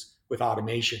workers with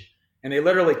automation. And they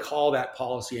literally call that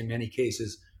policy in many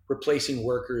cases replacing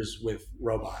workers with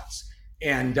robots.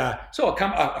 And so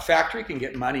a factory can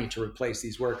get money to replace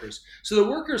these workers. So the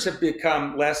workers have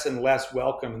become less and less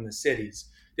welcome in the cities.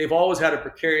 They've always had a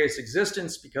precarious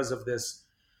existence because of this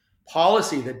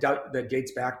policy that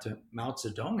dates back to Mao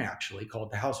Zedong, actually, called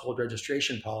the household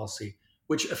registration policy,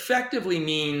 which effectively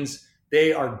means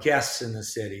they are guests in the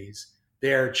cities.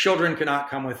 Their children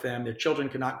cannot come with them. Their children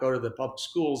cannot go to the public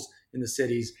schools in the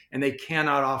cities, and they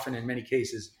cannot often, in many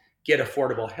cases, get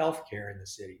affordable health care in the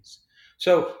cities.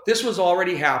 So this was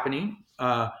already happening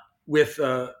with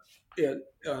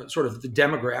sort of the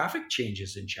demographic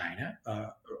changes in China,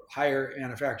 higher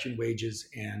manufacturing wages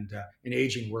and an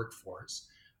aging workforce.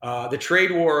 The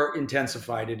trade war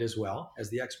intensified it as well as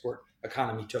the export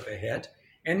economy took a hit.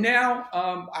 And now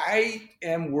I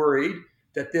am worried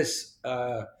that this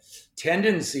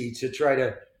tendency to try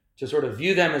to sort of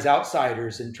view them as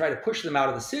outsiders and try to push them out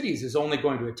of the cities is only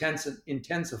going to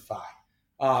intensify.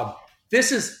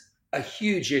 This is a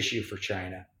huge issue for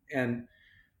China. And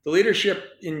the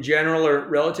leadership in general are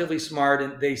relatively smart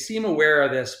and they seem aware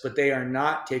of this, but they are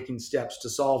not taking steps to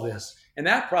solve this. And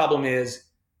that problem is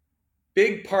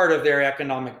big part of their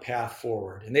economic path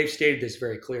forward, and they've stated this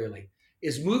very clearly,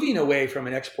 is moving away from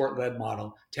an export-led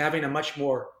model to having a much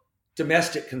more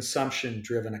domestic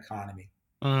consumption-driven economy.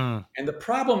 And the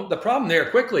problem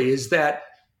there quickly is that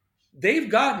they've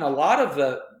gotten a lot of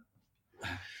the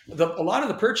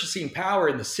purchasing power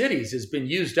in the cities has been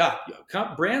used up.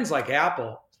 Brands like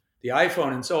Apple, the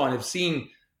iPhone, and so on have seen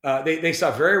they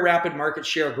saw very rapid market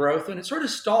share growth, and it sort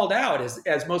of stalled out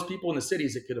as most people in the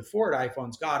cities that could afford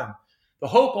iPhones got them. The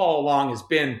hope all along has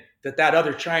been that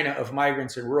other China of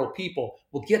migrants and rural people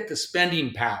will get the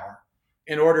spending power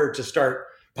in order to start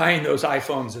buying those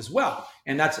iPhones as well.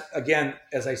 And that's, again,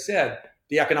 as I said,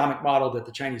 the economic model that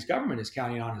the Chinese government is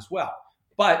counting on as well.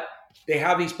 But they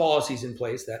have these policies in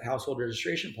place, that household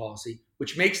registration policy,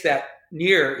 which makes that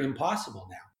near impossible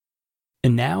now.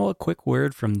 And now a quick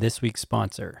word from this week's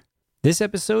sponsor. This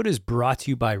episode is brought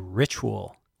to you by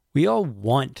Ritual. We all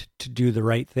want to do the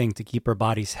right thing to keep our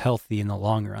bodies healthy in the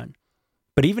long run.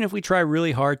 But even if we try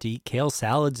really hard to eat kale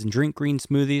salads and drink green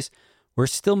smoothies, we're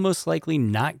still most likely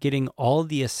not getting all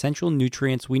the essential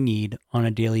nutrients we need on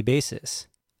a daily basis.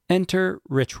 Enter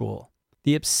Ritual,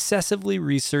 the obsessively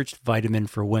researched vitamin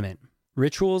for women.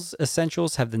 Ritual's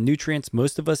essentials have the nutrients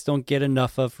most of us don't get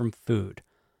enough of from food,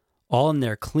 all in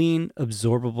their clean,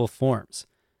 absorbable forms.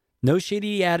 No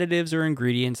shady additives or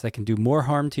ingredients that can do more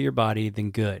harm to your body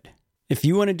than good. If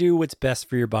you want to do what's best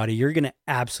for your body, you're going to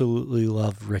absolutely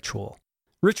love Ritual.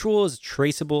 Ritual is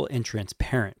traceable and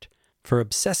transparent. For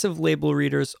obsessive label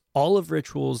readers, all of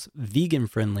Ritual's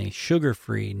vegan-friendly,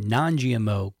 sugar-free,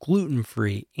 non-GMO,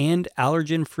 gluten-free, and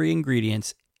allergen-free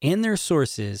ingredients and their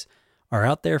sources are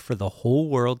out there for the whole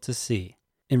world to see.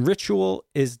 And Ritual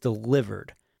is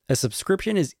delivered. A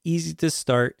subscription is easy to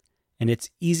start, and it's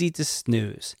easy to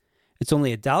snooze. It's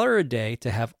only $1 a day to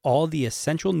have all the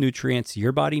essential nutrients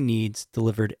your body needs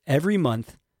delivered every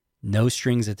month, no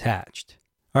strings attached.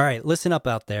 All right, listen up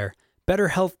out there. Better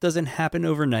health doesn't happen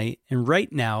overnight, and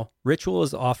right now, Ritual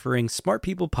is offering Smart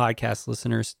People Podcast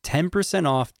listeners 10%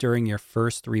 off during your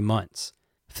first 3 months.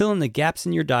 Fill in the gaps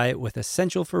in your diet with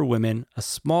Essential for Women, a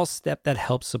small step that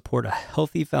helps support a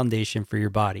healthy foundation for your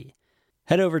body.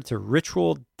 Head over to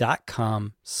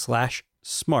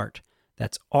ritual.com/smart.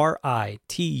 That's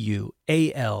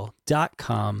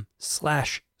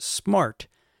RITUAL.com/smart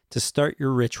to start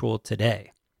your Ritual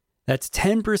today. That's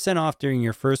 10% off during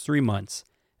your first 3 months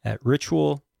at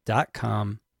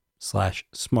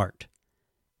ritual.com/smart.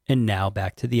 And now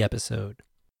back to the episode.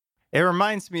 It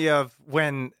reminds me of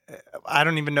when, I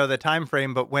don't even know the time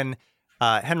frame, but when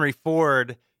Henry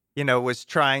Ford, was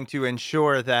trying to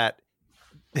ensure that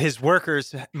his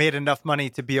workers made enough money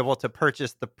to be able to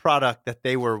purchase the product that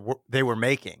they were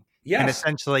making. Yes. And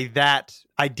essentially that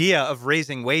idea of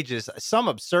raising wages, some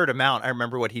absurd amount, I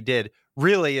remember what he did,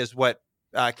 really is what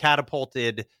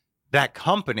catapulted that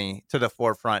company to the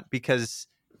forefront, because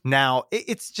now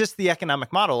it's just the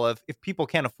economic model of if people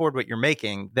can't afford what you're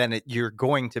making, then you're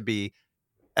going to be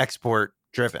export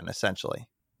driven, essentially.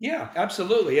 Yeah,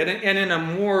 absolutely. And in a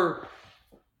more,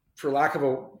 for lack of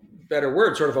a better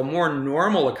word, sort of a more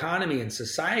normal economy and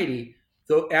society,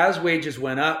 though, as wages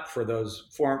went up for those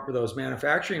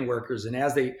manufacturing workers, and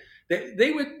as they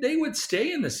would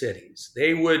stay in the cities,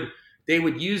 they would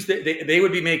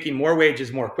be making more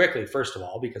wages more quickly, first of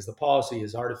all, because the policy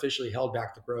has artificially held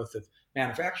back the growth of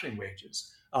manufacturing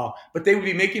wages. But they would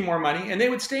be making more money, and they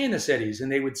would stay in the cities, and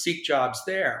they would seek jobs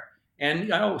there. And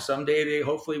someday they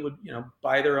hopefully would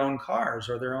buy their own cars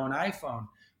or their own iPhone.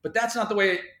 But that's not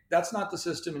the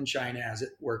system in China as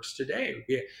it works today.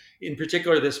 In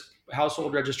particular, this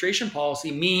household registration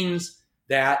policy means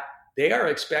that they are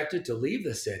expected to leave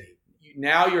the city.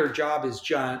 Now your job is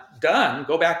done.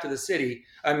 Go back to the city.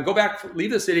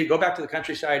 Leave the city, go back to the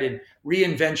countryside and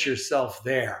reinvent yourself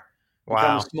there. Wow.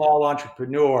 Become a small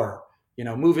entrepreneur,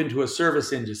 move into a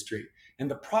service industry. And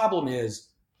the problem is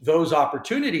those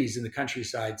opportunities in the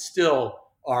countryside still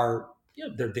are,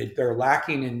 they're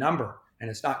lacking in number. And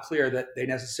it's not clear that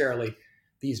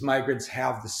these migrants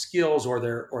have the skills or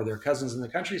their cousins in the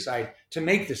countryside to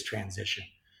make this transition.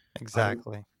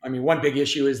 Exactly. One big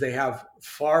issue is they've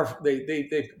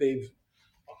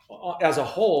as a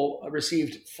whole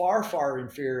received far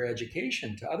inferior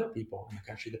education to other people in the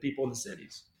country, the people in the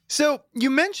cities. So you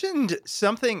mentioned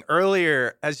something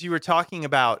earlier as you were talking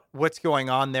about what's going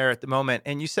on there at the moment,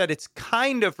 and you said it's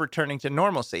kind of returning to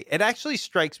normalcy. It actually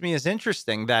strikes me as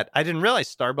interesting that I didn't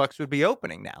realize Starbucks would be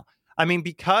opening now.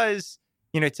 Because,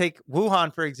 take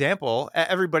Wuhan, for example,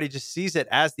 everybody just sees it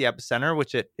as the epicenter,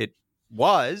 which it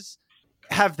was.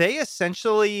 Have they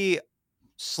essentially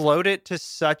slowed it to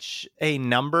such a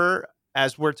number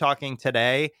as we're talking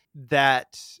today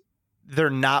that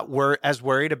they're not as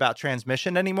worried about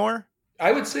transmission anymore?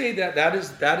 I would say that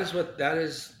is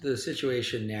the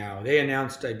situation now. They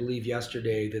announced, I believe,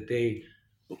 yesterday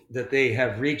that they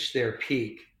have reached their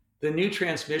peak. The new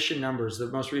transmission numbers, the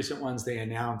most recent ones they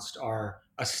announced, are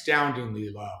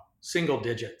astoundingly low, single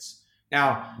digits.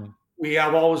 Now, we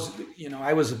have always,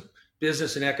 I was a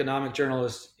business and economic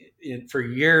journalist for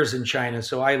years in China,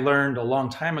 so I learned a long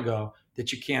time ago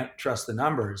that you can't trust the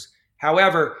numbers.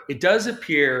 However, it does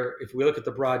appear, if we look at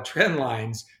the broad trend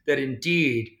lines, that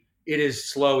indeed it is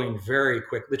slowing very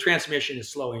quick. The transmission is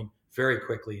slowing very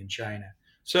quickly in China.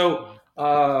 So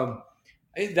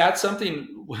that's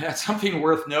something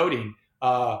worth noting.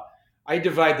 I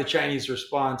divide the Chinese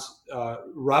response, a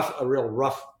real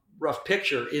rough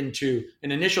picture, into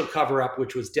an initial cover-up,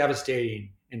 which was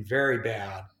devastating and very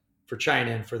bad for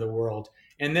China and for the world,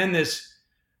 and then this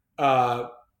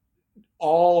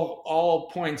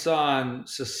all points on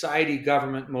society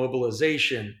government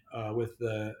mobilization with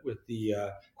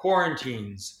the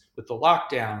quarantines, with the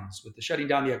lockdowns, with the shutting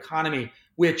down the economy,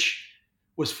 which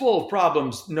was full of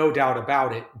problems, no doubt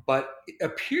about it, but it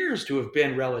appears to have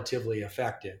been relatively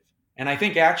effective. And I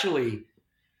think actually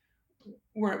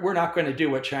we're not going to do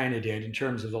what China did in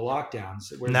terms of the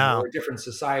lockdowns. We're a different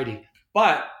society,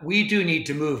 but we do need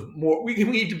to move more. We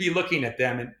need to be looking at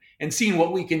them and seeing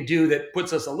what we can do that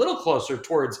puts us a little closer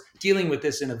towards dealing with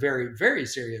this in a very, very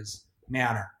serious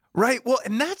manner. Right. Well,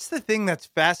 and that's the thing that's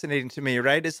fascinating to me,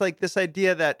 right? It's like this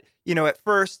idea that, at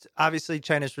first, obviously,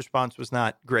 China's response was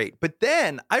not great. But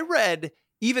then I read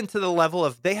even to the level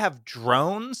of they have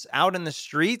drones out in the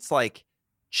streets, like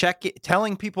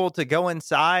telling people to go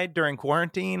inside during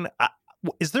quarantine.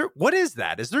 What is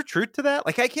that? Is there truth to that?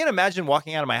 Like, I can't imagine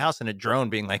walking out of my house in a drone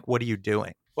being like, what are you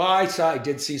doing? Well, I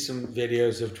did see some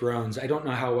videos of drones. I don't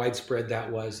know how widespread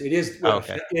that was. It is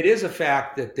a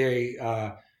fact that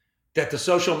that the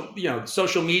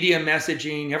social media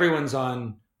messaging, everyone's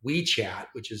on WeChat,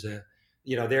 which is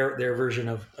their version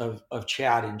of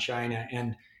chat in China,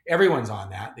 and everyone's on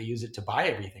that. They use it to buy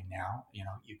everything now.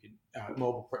 You can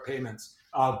mobile payments,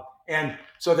 and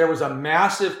so there was a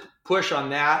massive push on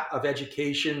that of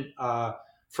education.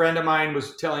 Friend of mine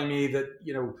was telling me that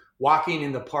walking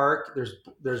in the park,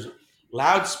 there's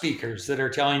loudspeakers that are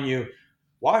telling you,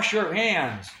 wash your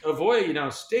hands, avoid,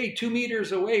 stay 2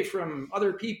 meters away from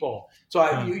other people. So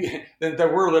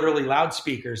there were literally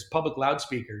loudspeakers, public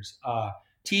loudspeakers,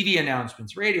 TV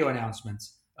announcements, radio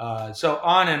announcements, so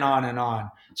on and on and on.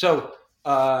 So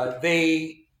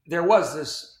there was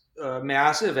this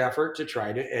massive effort to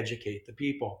try to educate the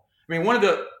people. One of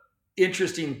the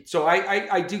interesting, so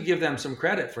I do give them some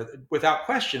credit without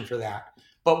question for that.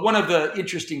 But one of the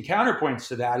interesting counterpoints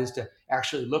to that is to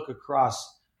actually look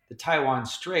across the Taiwan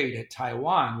Strait at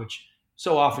Taiwan, which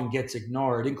so often gets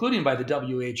ignored, including by the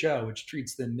WHO, which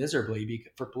treats them miserably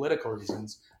for political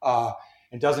reasons,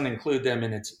 and doesn't include them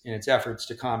in its efforts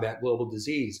to combat global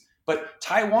disease. But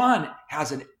Taiwan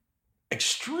has an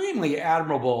extremely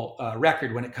admirable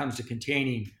record when it comes to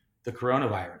containing the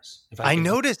coronavirus. I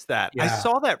noticed that. Yeah. I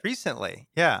saw that recently.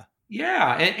 Yeah.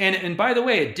 Yeah. And by the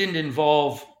way, it didn't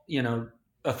involve,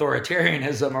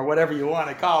 authoritarianism or whatever you want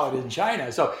to call it in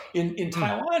China. So in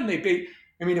Taiwan,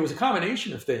 it was a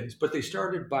combination of things, but they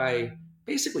started by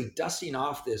basically dusting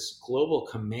off this global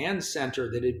command center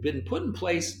that had been put in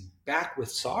place back with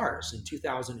SARS in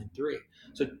 2003.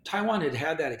 So Taiwan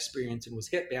had that experience and was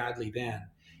hit badly then.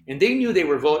 And they knew they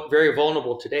were very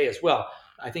vulnerable today as well.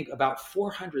 I think about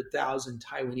 400,000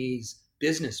 Taiwanese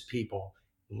business people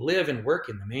live and work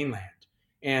in the mainland.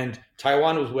 And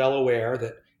Taiwan was well aware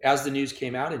that as the news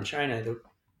came out in China, the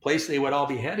place they would all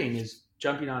be heading is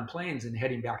jumping on planes and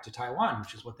heading back to Taiwan,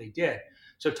 which is what they did.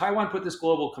 So Taiwan put this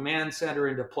global command center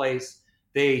into place.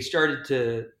 They started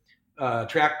to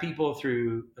track people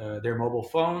through their mobile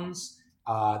phones.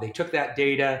 They took that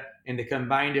data and they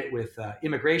combined it with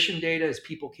immigration data as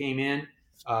people came in.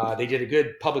 They did a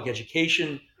good public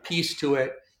education piece to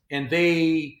it. And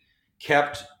they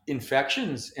kept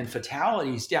infections and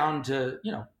fatalities down to,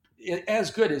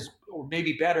 as good as, or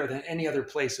maybe better than any other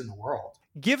place in the world.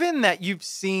 Given that you've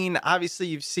seen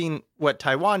what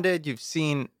Taiwan did, you've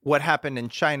seen what happened in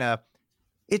China,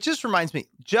 it just reminds me,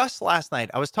 just last night,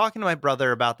 I was talking to my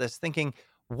brother about this, thinking,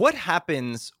 what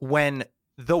happens when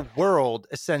the world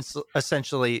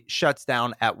essentially shuts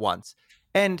down at once?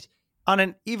 And on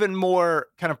an even more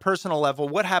kind of personal level,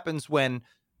 what happens when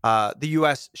the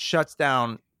U.S. shuts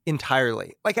down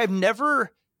entirely? Like, I've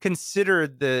never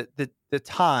considered the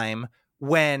time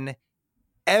when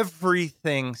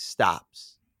everything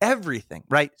stops, everything,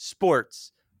 right?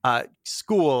 Sports,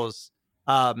 schools,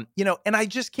 and I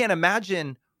just can't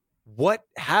imagine what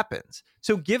happens.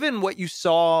 So given what you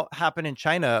saw happen in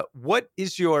China, what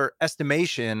is your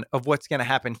estimation of what's going to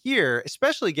happen here,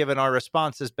 especially given our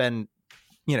response has been,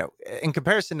 in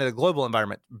comparison to the global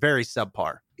environment, very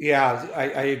subpar? Yeah, I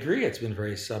agree. It's been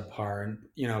very subpar. And,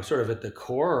 sort of at the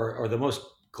core, or the most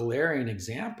glaring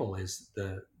example, is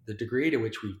the degree to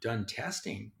which we've done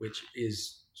testing, which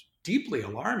is deeply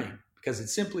alarming, because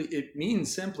it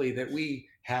means simply that we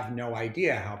have no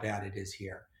idea how bad it is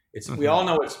here. We all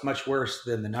know it's much worse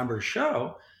than the numbers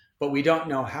show, but we don't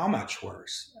know how much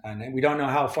worse, and we don't know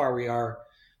how far we are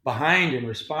behind in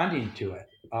responding to it.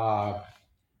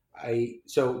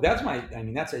 So that's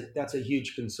that's a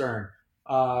huge concern.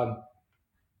 Like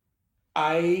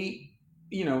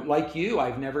you,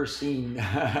 I've never seen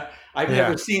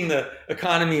never seen the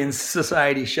economy and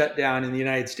society shut down in the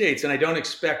United States, and I don't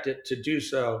expect it to do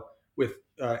so with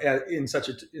in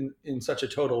such a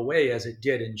total way as it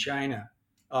did in China.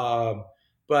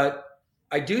 But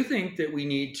I do think that we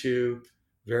need to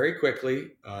very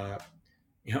quickly,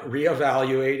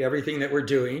 reevaluate everything that we're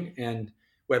doing, and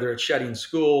whether it's shutting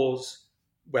schools,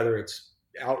 whether it's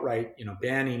outright,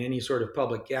 banning any sort of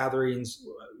public gatherings.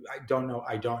 I don't know.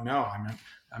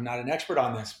 I'm not an expert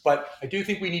on this, but I do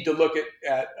think we need to look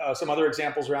at some other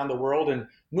examples around the world and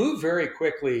move very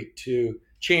quickly to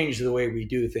change the way we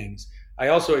do things. I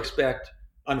also expect,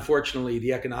 unfortunately,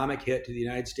 the economic hit to the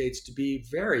United States to be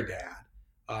very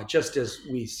bad, just as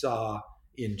we saw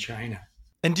in China.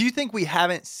 And do you think we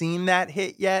haven't seen that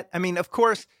hit yet? I mean, of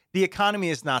course, the economy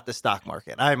is not the stock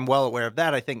market. I'm well aware of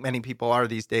that. I think many people are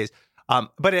these days.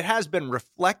 But it has been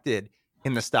reflected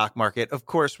in the stock market. Of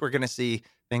course, we're going to see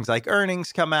things like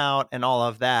earnings come out and all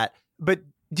of that. But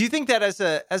do you think that as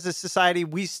a society,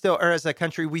 as a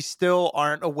country, we still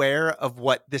aren't aware of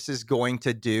what this is going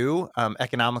to do,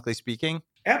 economically speaking?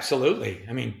 Absolutely.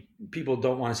 I mean, people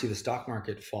don't want to see the stock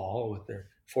market fall with their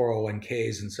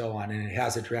 401ks and so on, and it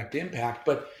has a direct impact.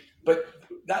 But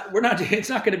it's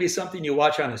not going to be something you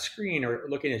watch on a screen or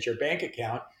looking at your bank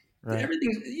account. Right.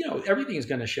 Everything is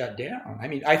going to shut down. I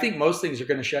mean, I think most things are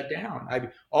going to shut down.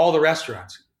 All the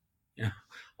restaurants,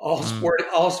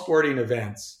 all sporting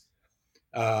events.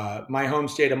 My home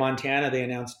state of Montana, they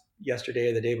announced yesterday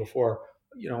or the day before,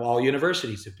 all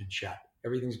universities have been shut.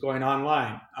 Everything's going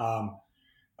online.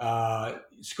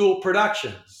 School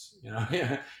productions,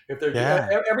 if they're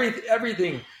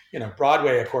everything,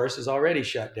 Broadway, of course, is already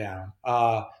shut down.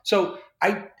 So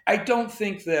I don't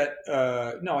think that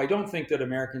I don't think that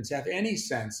Americans have any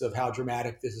sense of how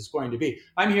dramatic this is going to be.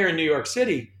 I'm here in New York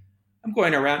City. I'm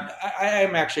going around. I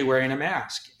am actually wearing a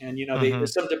mask, and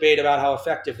there's some debate about how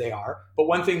effective they are. But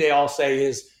one thing they all say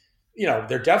is,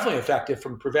 they're definitely effective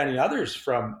from preventing others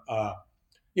from,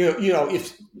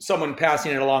 if someone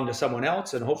passing it along to someone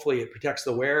else, and hopefully it protects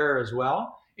the wearer as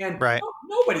well. And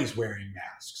nobody's wearing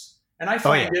masks, and I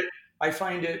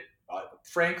find it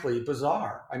frankly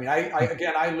bizarre. I mean,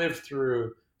 I lived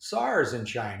through SARS in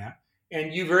China,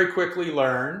 and you very quickly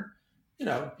learn.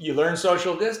 You learn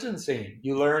social distancing.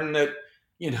 You learn that,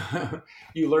 you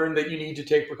need to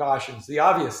take precautions. The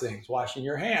obvious things: washing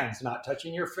your hands, not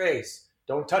touching your face,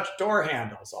 don't touch door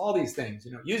handles, all these things.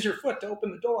 Use your foot to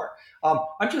open the door.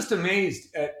 I'm just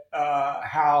amazed at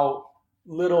how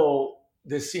little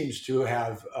this seems to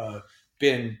have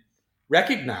been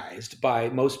recognized by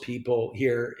most people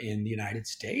here in the United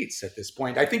States at this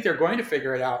point. I think they're going to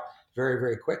figure it out very,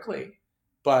 very quickly.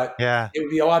 But it would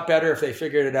be a lot better if they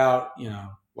figured it out,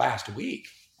 last week.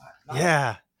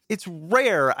 It's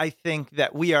rare, I think,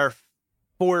 that we are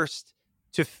forced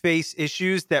to face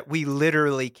issues that we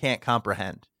literally can't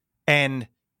comprehend. And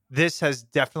this has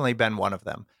definitely been one of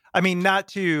them. I mean, not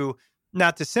to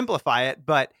simplify it,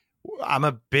 but I'm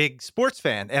a big sports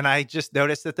fan, and I just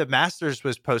noticed that the Masters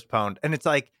was postponed. And it's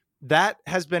like, that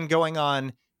has been going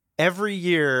on every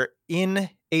year in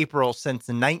April since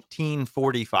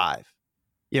 1945.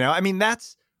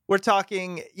 We're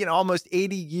talking, almost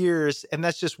 80 years. And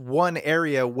that's just one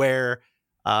area where,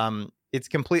 it's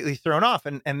completely thrown off.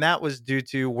 And that was due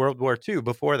to World War II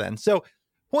before then. So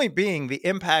point being, the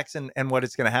impacts and what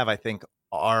it's going to have, I think,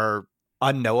 are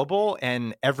unknowable,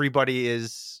 and everybody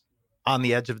is on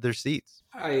the edge of their seats.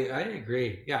 I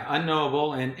agree. Yeah,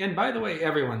 unknowable. And by the way,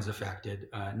 everyone's affected.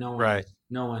 No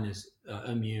one is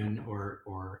immune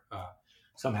or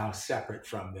somehow separate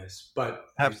from this. But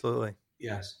absolutely.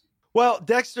 Yes. Well,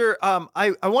 Dexter,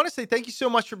 I want to say thank you so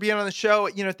much for being on the show.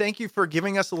 Thank you for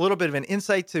giving us a little bit of an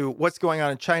insight to what's going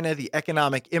on in China, the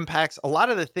economic impacts, a lot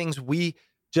of the things we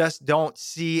just don't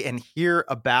see and hear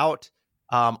about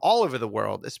all over the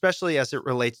world, especially as it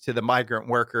relates to the migrant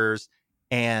workers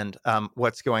and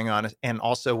what's going on, and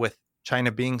also with China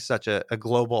being such a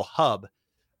global hub.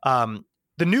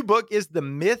 The new book is The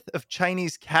Myth of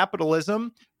Chinese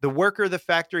Capitalism, The Worker, the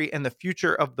Factory, and the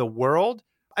Future of the World.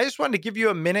 I just wanted to give you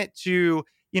a minute to,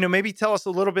 maybe tell us a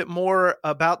little bit more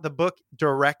about the book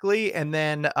directly, and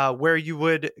then where you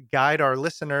would guide our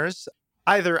listeners,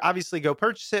 either obviously go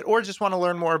purchase it or just want to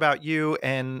learn more about you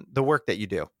and the work that you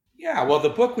do. Yeah, well, the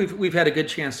book, we've had a good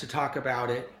chance to talk about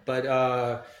it, but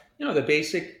the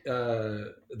basic,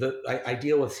 I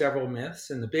deal with several myths,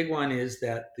 and the big one is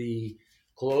that the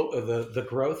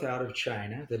growth out of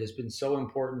China that has been so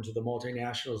important to the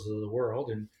multinationals of the world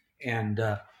and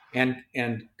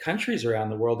countries around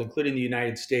the world, including the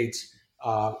United States,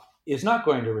 is not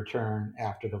going to return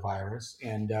after the virus,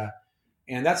 and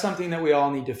that's something that we all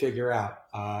need to figure out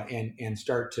and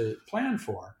start to plan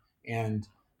for. And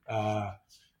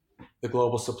the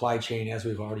global supply chain, as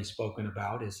we've already spoken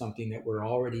about, is something that we're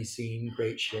already seeing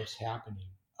great shifts happening.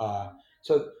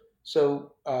 So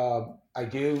I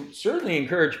do certainly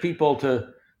encourage people to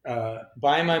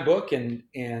buy my book, and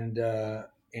you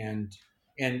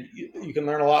can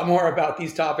learn a lot more about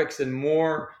these topics and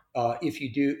more if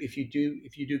you do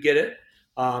get it.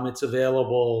 It's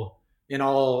available in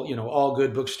all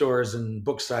good bookstores and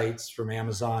book sites, from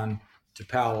Amazon to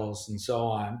Powell's and so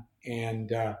on.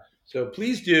 And so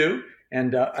please do.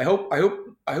 And I hope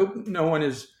no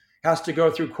one has to go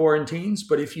through quarantines.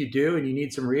 But if you do and you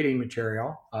need some reading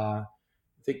material, I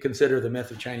think consider The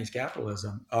Myth of Chinese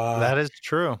Capitalism. That is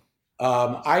true.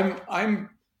 I'm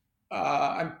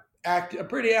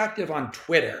pretty active on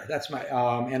Twitter. That's my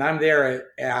and I'm there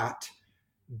at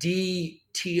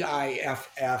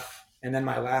DTIFF and then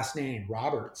my last name,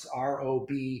 Roberts,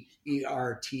 ROBERTS.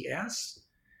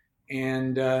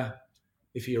 And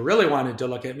if you really wanted to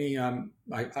look at me,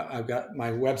 I've got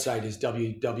my website is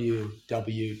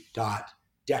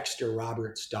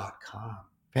www.dexterroberts.com.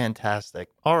 Fantastic.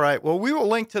 All right. Well, we will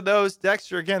link to those.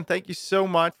 Dexter, again, thank you so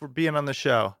much for being on the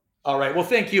show. All right. Well,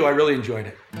 thank you. I really enjoyed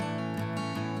it.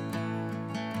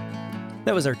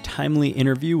 That was our timely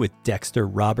interview with Dexter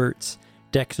Roberts.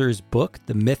 Dexter's book,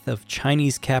 The Myth of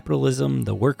Chinese Capitalism,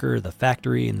 The Worker, the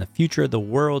Factory, and the Future of the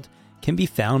World, can be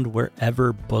found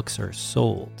wherever books are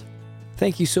sold.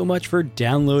 Thank you so much for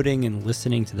downloading and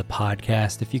listening to the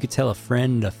podcast. If you could tell a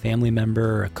friend, a family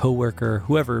member, a coworker,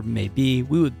 whoever it may be,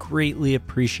 we would greatly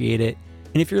appreciate it.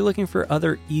 And if you're looking for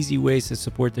other easy ways to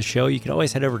support the show, you can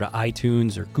always head over to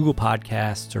iTunes or Google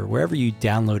Podcasts or wherever you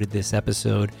downloaded this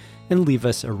episode and leave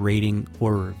us a rating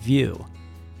or review.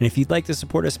 And if you'd like to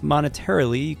support us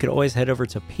monetarily, you could always head over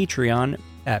to Patreon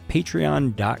at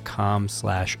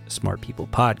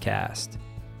patreon.com/smartpeoplepodcast.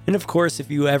 And of course,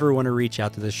 if you ever want to reach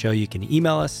out to the show, you can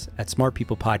email us at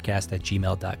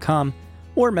smartpeoplepodcast@gmail.com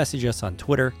or message us on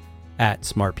Twitter at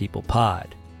smartpeoplepod.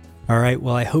 All right,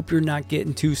 well, I hope you're not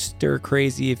getting too stir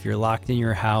crazy if you're locked in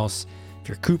your house, if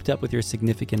you're cooped up with your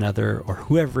significant other or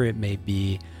whoever it may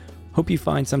be. Hope you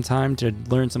find some time to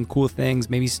learn some cool things,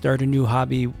 maybe start a new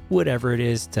hobby, whatever it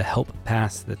is to help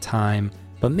pass the time.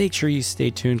 But make sure you stay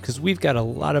tuned because we've got a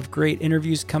lot of great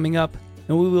interviews coming up,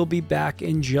 and we will be back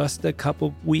in just a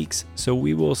couple weeks. So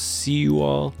we will see you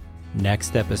all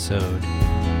next episode.